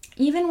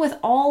 Even with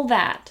all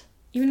that,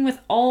 even with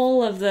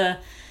all of the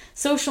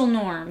social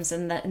norms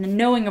and the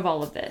knowing of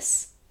all of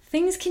this,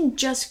 things can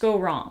just go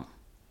wrong.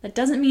 That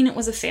doesn't mean it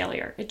was a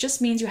failure. It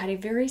just means you had a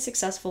very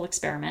successful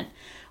experiment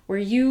where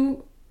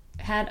you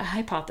had a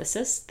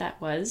hypothesis that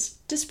was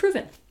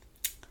disproven.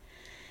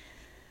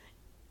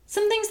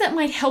 Some things that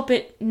might help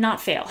it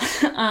not fail.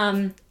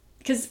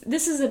 Because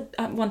this is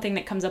one thing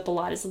that comes up a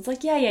lot is it's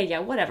like, yeah,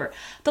 whatever.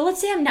 But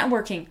let's say I'm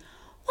networking.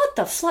 What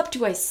the flip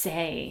do I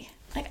say?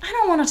 Like, I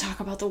don't want to talk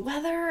about the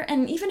weather.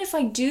 And even if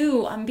I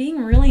do, I'm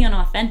being really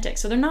unauthentic.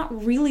 So they're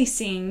not really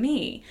seeing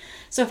me.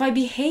 So if I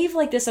behave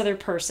like this other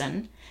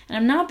person and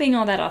I'm not being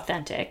all that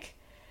authentic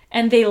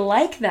and they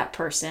like that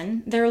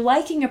person, they're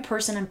liking a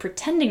person I'm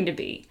pretending to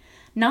be,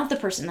 not the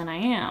person that I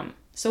am.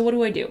 So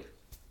what do?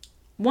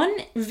 One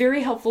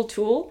very helpful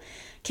tool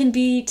can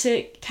be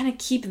to kind of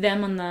keep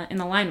them in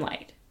the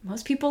limelight.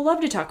 Most people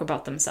love to talk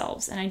about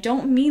themselves, and I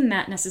don't mean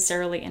that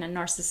necessarily in a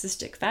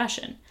narcissistic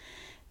fashion.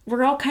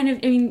 We're all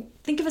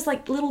think of us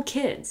like little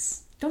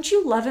kids. Don't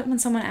you love it when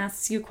someone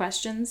asks you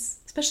questions,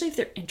 especially if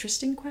they're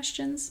interesting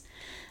questions?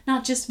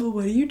 Not just, well,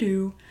 what do you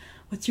do?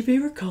 What's your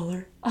favorite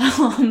color?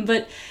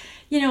 But,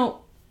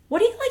 what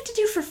do you like to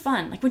do for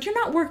fun? Like, when you're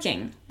not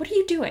working, what are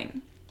you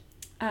doing?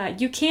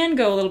 You can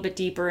go a little bit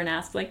deeper and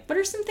ask, like, what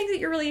are some things that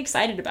you're really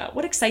excited about?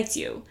 What excites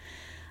you?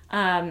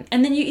 And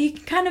then you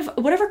can kind of,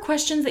 whatever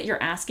questions that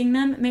you're asking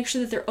them, make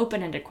sure that they're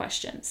open-ended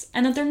questions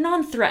and that they're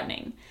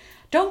non-threatening.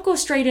 Don't go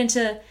straight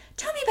into,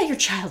 tell me about your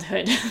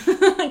childhood,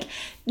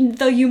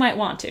 though you might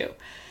want to.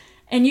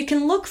 And you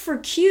can look for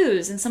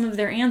cues in some of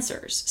their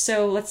answers.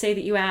 So let's say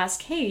that you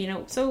ask, hey,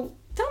 so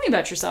tell me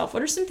about yourself.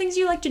 What are some things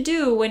you like to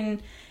do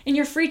in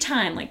your free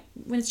time? Like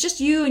when it's just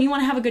you and you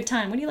want to have a good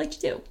time, what do you like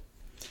to do?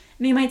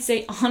 And they might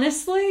say,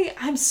 honestly,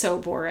 I'm so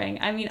boring.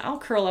 I'll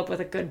curl up with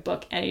a good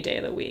book any day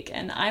of the week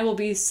and I will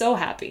be so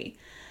happy.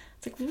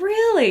 It's like,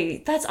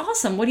 really? That's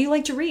awesome. What do you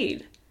like to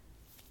read?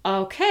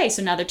 Okay,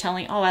 so now they're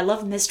telling, oh, I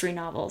love mystery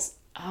novels.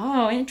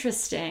 Oh,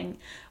 interesting.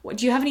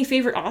 Do you have any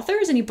favorite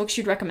authors? Any books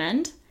you'd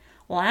recommend?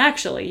 Well,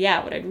 actually,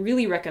 yeah, what I'd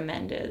really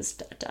recommend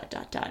is ...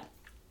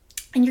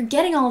 And you're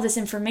getting all this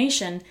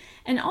information,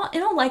 and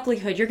in all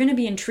likelihood, you're going to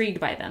be intrigued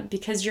by them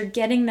because you're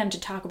getting them to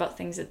talk about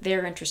things that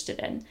they're interested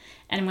in.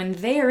 And when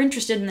they are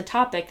interested in the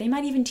topic, they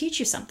might even teach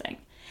you something.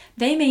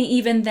 They may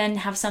even then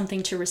have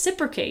something to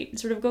reciprocate and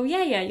sort of go,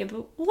 yeah,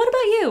 but what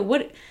about you?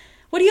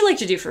 What do you like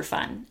to do for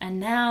fun? And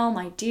now,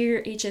 my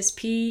dear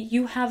HSP,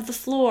 you have the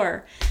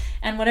floor.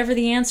 And whatever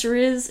the answer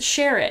is,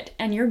 share it.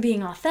 And you're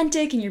being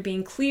authentic and you're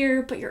being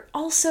clear, but you're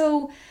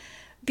also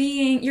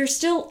you're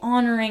still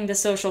honoring the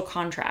social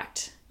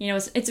contract.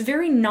 It's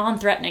very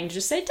non-threatening to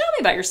just say, tell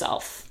me about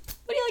yourself.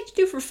 What do you like to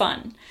do for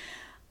fun?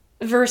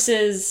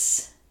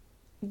 Versus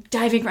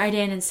diving right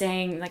in and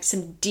saying like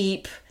some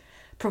deep,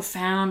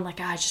 profound,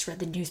 like, I just read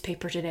the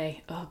newspaper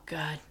today. Oh,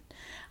 God.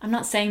 I'm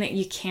not saying that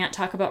you can't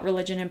talk about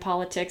religion and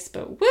politics,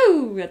 but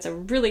woo, that's a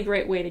really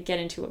great way to get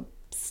into a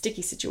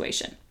sticky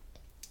situation.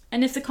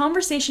 And if the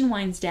conversation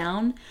winds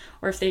down,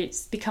 or if they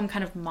become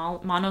kind of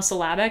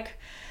monosyllabic,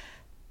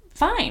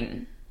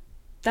 fine.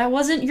 That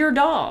wasn't your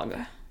dog.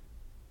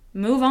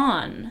 Move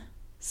on.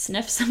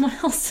 Sniff someone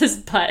else's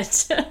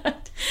butt.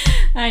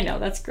 I know,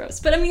 that's gross.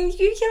 But you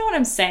know what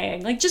I'm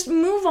saying. Like, just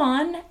move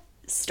on.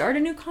 Start a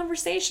new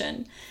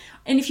conversation.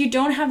 And if you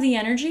don't have the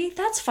energy,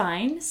 that's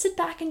fine. Sit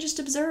back and just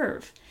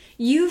observe.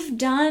 You've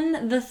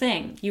done the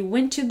thing. You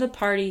went to the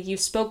party. You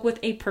spoke with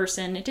a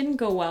person. It didn't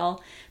go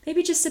well.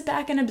 Maybe just sit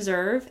back and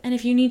observe. And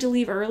if you need to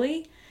leave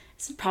early,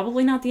 it's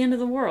probably not the end of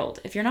the world.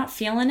 If you're not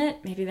feeling it,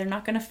 maybe they're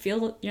not going to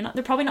feel it.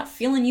 They're probably not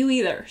feeling you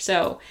either.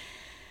 So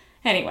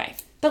anyway,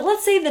 but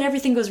let's say that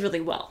everything goes really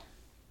well.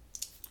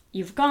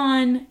 You've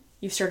gone,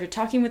 you've started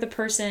talking with a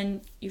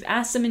person, you've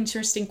asked some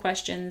interesting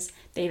questions,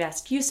 they've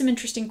asked you some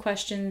interesting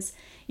questions.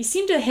 You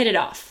seem to hit it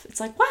off. It's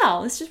like,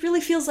 wow, this just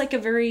really feels like a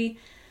very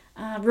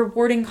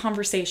rewarding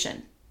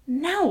conversation.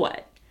 Now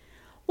what?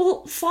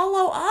 Well,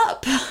 follow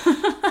up.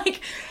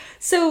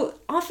 So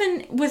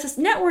often with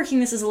networking,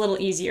 this is a little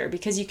easier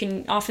because you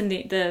can often,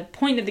 the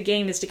point of the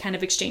game is to kind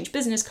of exchange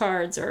business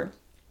cards, or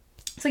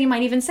so you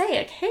might even say,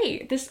 like,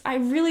 hey,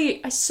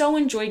 I so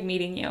enjoyed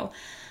meeting you.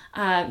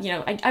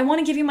 I want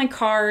to give you my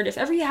card if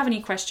ever you have any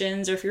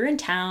questions, or if you're in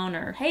town,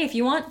 or hey, if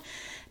you want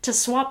to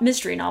swap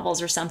mystery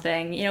novels or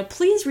something,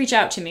 please reach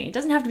out to me. It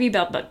doesn't have to be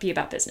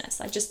about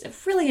business.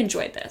 I've really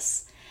enjoyed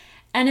this.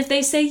 And if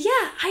they say,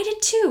 yeah, I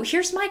did too,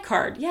 here's my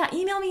card. Yeah,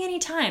 email me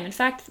anytime. In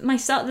fact,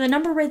 the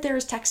number right there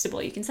is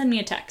textable. You can send me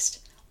a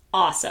text.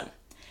 Awesome.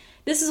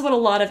 This is what a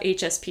lot of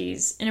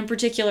HSPs, and in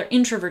particular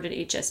introverted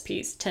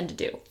HSPs, tend to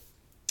do.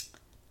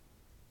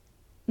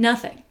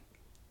 Nothing.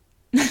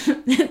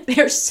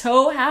 They're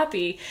so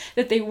happy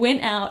that they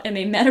went out and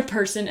they met a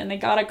person and they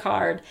got a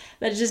card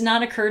that it does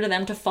not occur to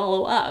them to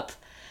follow up.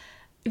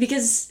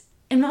 Because,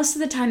 and most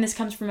of the time this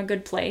comes from a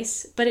good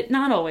place, but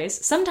not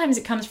always. Sometimes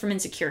it comes from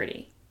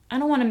insecurity. I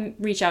don't want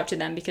to reach out to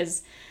them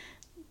because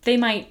they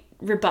might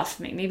rebuff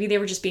me. Maybe they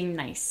were just being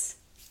nice.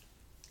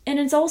 And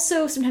it's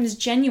also sometimes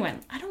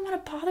genuine. I don't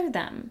want to bother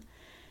them.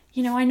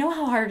 I know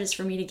how hard it is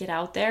for me to get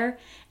out there,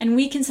 and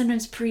we can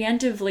sometimes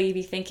preemptively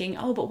be thinking,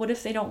 oh, but what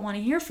if they don't want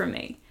to hear from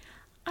me?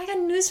 I got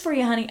news for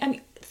you, honey.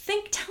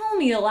 Tell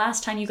me the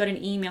last time you got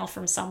an email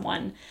from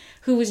someone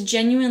who was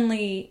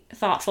genuinely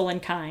thoughtful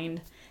and kind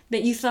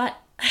that you thought,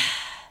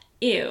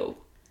 ew.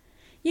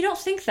 You don't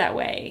think that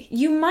way.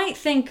 You might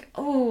think,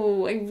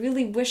 oh, I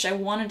really wish I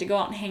wanted to go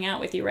out and hang out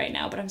with you right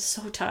now, but I'm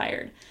so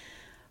tired.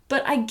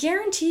 But I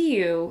guarantee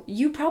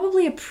you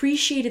probably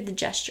appreciated the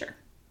gesture.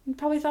 You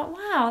probably thought,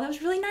 wow, that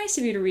was really nice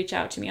of you to reach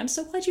out to me. I'm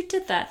so glad you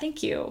did that.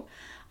 Thank you.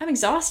 I'm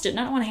exhausted and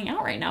I don't want to hang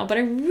out right now, but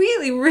I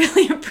really,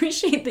 really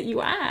appreciate that you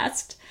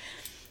asked.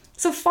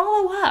 So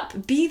follow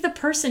up. Be the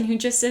person who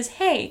just says,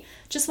 hey,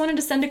 just wanted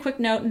to send a quick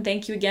note and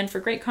thank you again for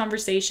great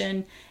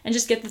conversation, and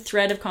just get the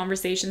thread of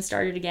conversation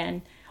started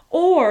again.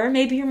 Or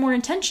maybe you're more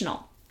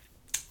intentional.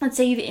 Let's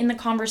say in the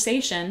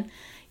conversation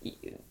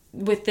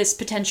with this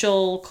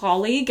potential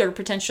colleague or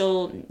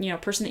potential,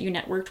 person that you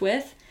networked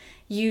with,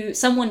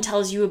 someone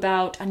tells you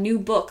about a new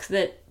book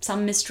that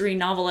some mystery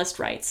novelist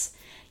writes.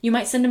 You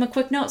might send them a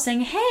quick note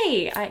saying,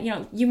 hey,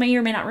 you may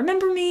or may not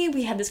remember me.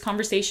 We had this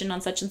conversation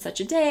on such and such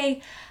a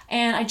day,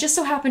 and I just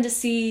so happened to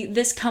see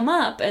this come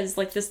up as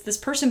like this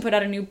person put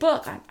out a new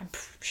book. I'm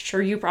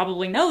sure you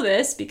probably know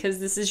this because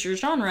this is your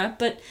genre,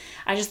 but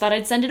I just thought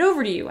I'd send it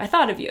over to you. I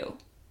thought of you.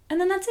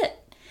 And then that's it.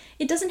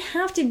 It doesn't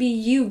have to be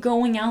you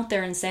going out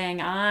there and saying,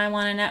 I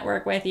want to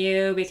network with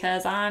you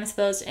because I'm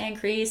supposed to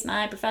increase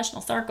my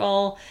professional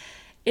circle.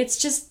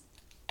 It's just,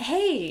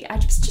 hey, I'm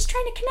just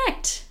trying to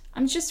connect.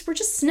 We're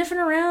just sniffing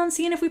around,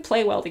 seeing if we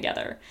play well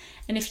together.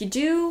 And if you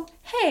do,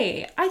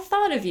 hey, I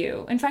thought of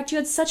you. In fact, you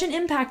had such an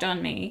impact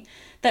on me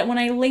that when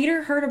I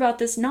later heard about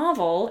this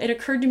novel, it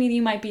occurred to me that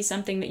you might be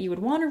something that you would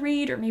want to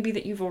read, or maybe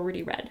that you've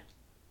already read.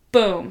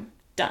 Boom,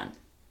 done.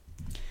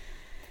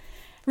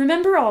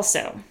 Remember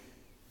also,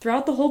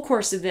 throughout the whole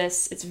course of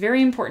this, it's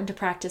very important to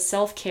practice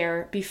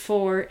self-care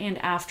before and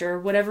after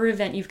whatever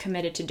event you've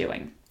committed to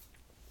doing.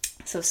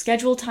 So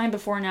schedule time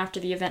before and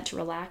after the event to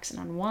relax and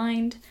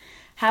unwind.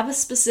 Have a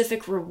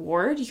specific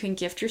reward you can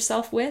gift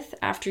yourself with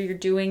after you're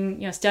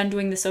done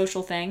doing the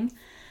social thing.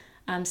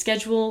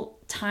 Schedule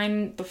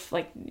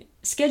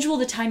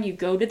the time you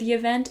go to the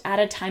event at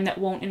a time that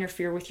won't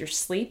interfere with your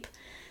sleep.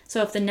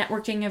 So if the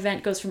networking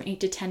event goes from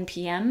 8 to 10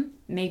 p.m.,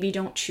 maybe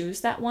don't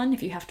choose that one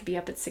if you have to be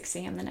up at 6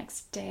 a.m. the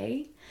next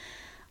day.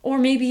 Or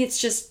maybe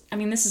it's just,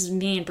 this is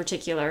me in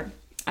particular.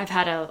 I've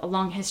had a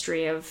long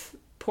history of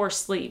poor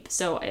sleep,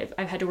 so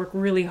I've had to work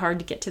really hard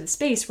to get to the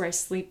space where I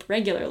sleep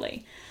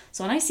regularly.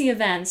 So when I see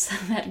events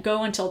that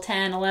go until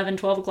 10, 11,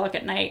 12 o'clock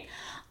at night,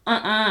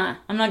 I'm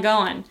not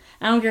going.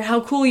 I don't care how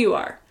cool you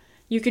are.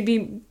 You could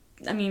be,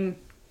 I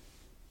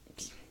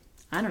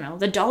don't know,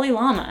 the Dalai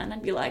Lama. And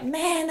I'd be like,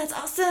 man, that's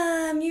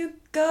awesome. You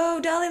go,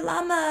 Dalai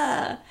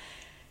Lama.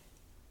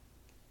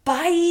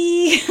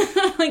 Bye.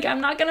 I'm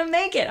not going to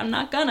make it. I'm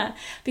not gonna.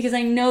 Because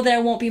I know that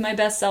I won't be my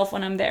best self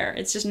when I'm there.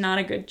 It's just not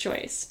a good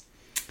choice.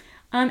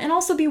 And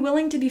also be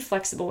willing to be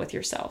flexible with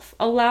yourself.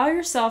 Allow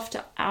yourself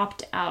to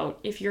opt out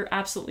if you're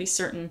absolutely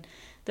certain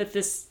that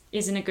this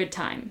isn't a good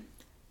time.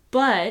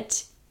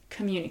 But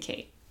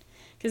communicate.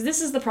 Because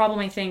this is the problem,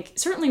 I think,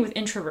 certainly with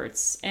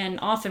introverts and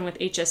often with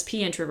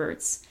HSP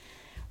introverts.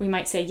 We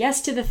might say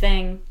yes to the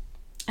thing,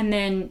 and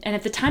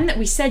at the time that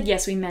we said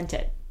yes, we meant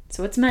it.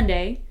 So it's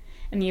Monday,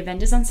 and the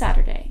event is on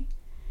Saturday.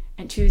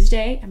 And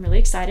Tuesday, I'm really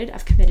excited.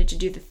 I've committed to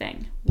do the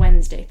thing.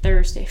 Wednesday,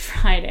 Thursday,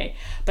 Friday.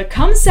 But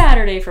come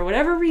Saturday, for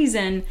whatever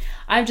reason,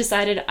 I've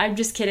decided, I'm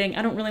just kidding,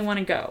 I don't really want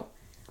to go.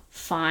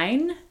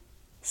 Fine.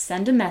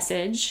 Send a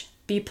message.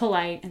 Be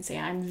polite and say,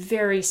 I'm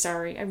very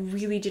sorry. I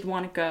really did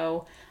want to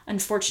go.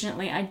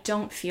 Unfortunately, I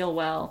don't feel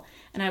well,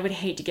 and I would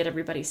hate to get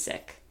everybody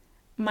sick.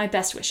 My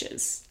best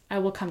wishes. I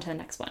will come to the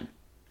next one.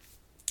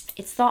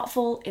 It's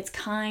thoughtful. It's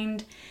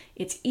kind.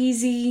 It's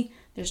easy.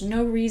 There's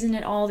no reason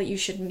at all that you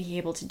shouldn't be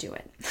able to do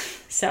it.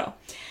 So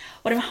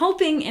what I'm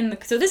hoping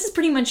so this is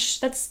pretty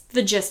much, that's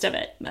the gist of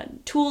it.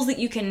 Tools that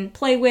you can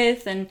play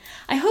with, and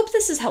I hope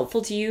this is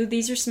helpful to you.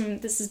 This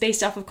is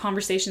based off of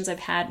conversations I've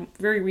had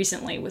very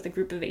recently with a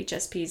group of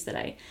HSPs that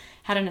I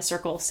had in a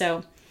circle.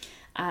 So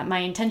my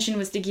intention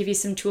was to give you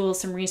some tools,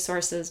 some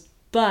resources,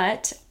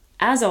 but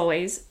as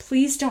always,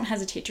 please don't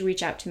hesitate to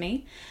reach out to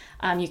me.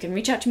 You can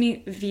reach out to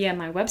me via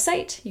my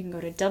website. You can go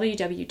to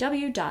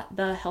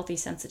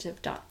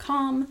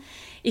www.thehealthysensitive.com.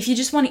 If you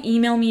just want to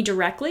email me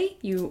directly,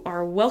 you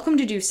are welcome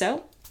to do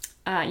so.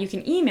 you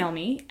can email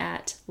me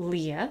at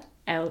Leah,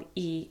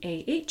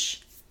 Leah,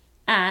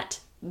 at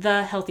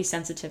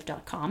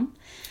thehealthysensitive.com.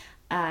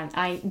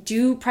 I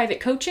do private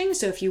coaching,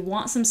 so if you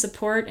want some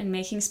support in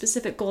making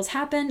specific goals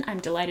happen, I'm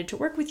delighted to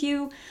work with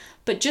you.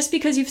 But just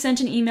because you've sent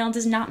an email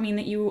does not mean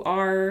that you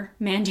are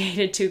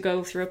mandated to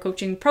go through a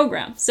coaching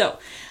program. So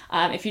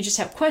if you just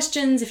have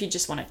questions, if you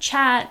just want to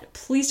chat,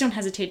 please don't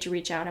hesitate to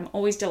reach out. I'm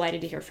always delighted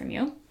to hear from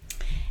you.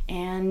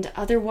 And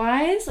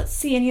otherwise, let's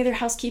see, any other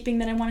housekeeping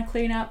that I want to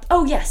clean up?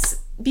 Oh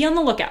yes, be on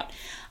the lookout.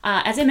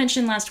 As I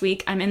mentioned last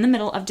week, I'm in the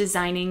middle of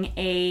designing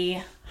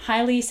a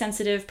highly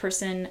sensitive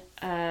person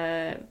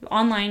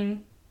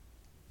online.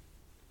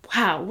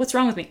 Wow, what's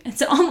wrong with me?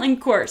 It's an online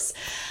course.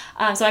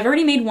 So I've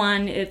already made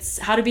one. It's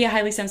how to be a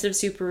highly sensitive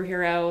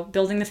superhero,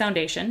 building the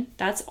foundation.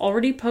 That's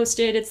already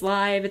posted. It's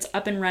live. It's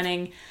up and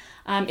running.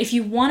 If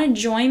you want to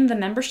join the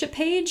membership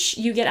page,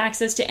 you get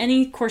access to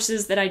any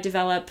courses that I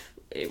develop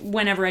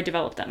whenever I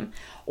develop them.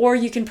 Or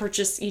you can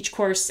purchase each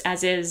course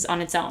as is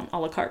on its own, a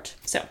la carte.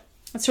 So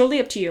it's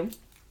totally up to you.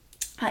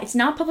 It's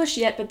not published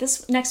yet, but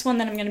this next one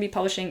that I'm going to be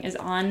publishing is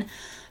on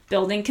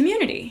building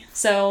community.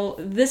 So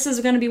this is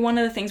going to be one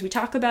of the things we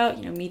talk about,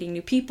 meeting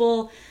new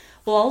people.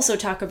 We'll also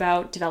talk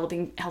about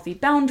developing healthy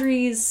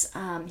boundaries,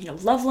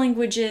 love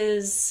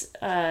languages,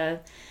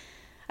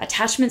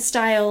 attachment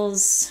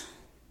styles,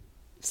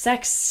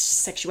 sex,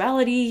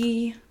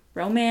 sexuality,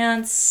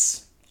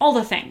 romance, all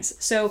the things.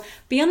 So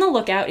be on the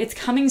lookout. It's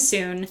coming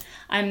soon.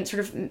 I'm sort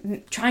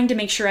of trying to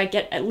make sure I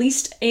get at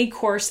least a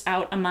course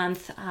out a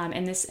month,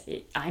 and this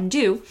I'm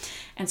due.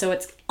 And so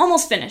it's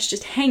almost finished.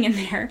 Just hang in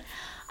there.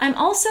 I'm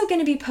also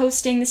going to be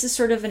posting, this is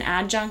sort of an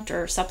adjunct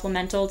or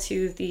supplemental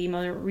to the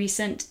more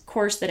recent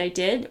course that I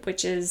did,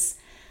 which is,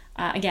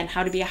 again,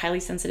 how to be a highly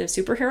sensitive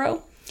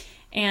superhero.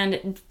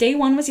 And day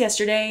 1 was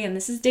yesterday, and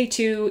this is day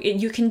 2.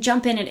 You can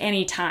jump in at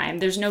any time.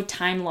 There's no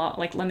time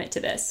limit to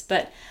this,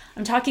 but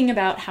I'm talking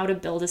about how to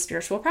build a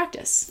spiritual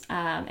practice.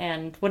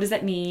 And what does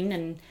that mean?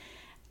 And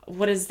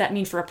what does that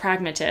mean for a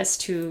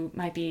pragmatist who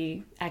might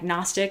be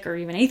agnostic or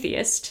even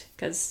atheist?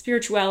 Because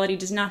spirituality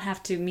does not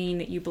have to mean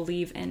that you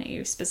believe in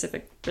a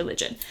specific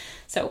religion.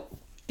 So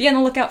be on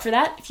the lookout for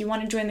that. If you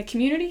want to join the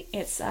community,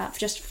 it's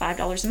just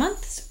 $5 a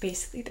month. So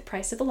basically the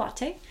price of a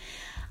latte.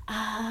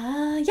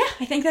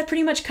 I think that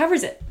pretty much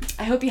covers it.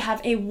 I hope you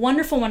have a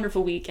wonderful,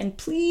 wonderful week. And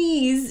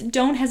please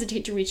don't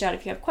hesitate to reach out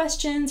if you have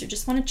questions or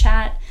just want to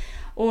chat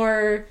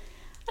or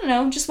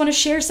just want to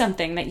share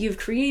something that you've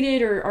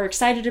created or are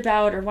excited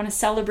about or want to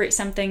celebrate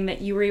something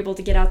that you were able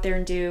to get out there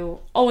and do.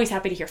 Always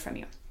happy to hear from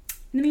you.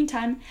 In the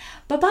meantime,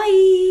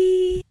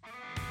 bye-bye.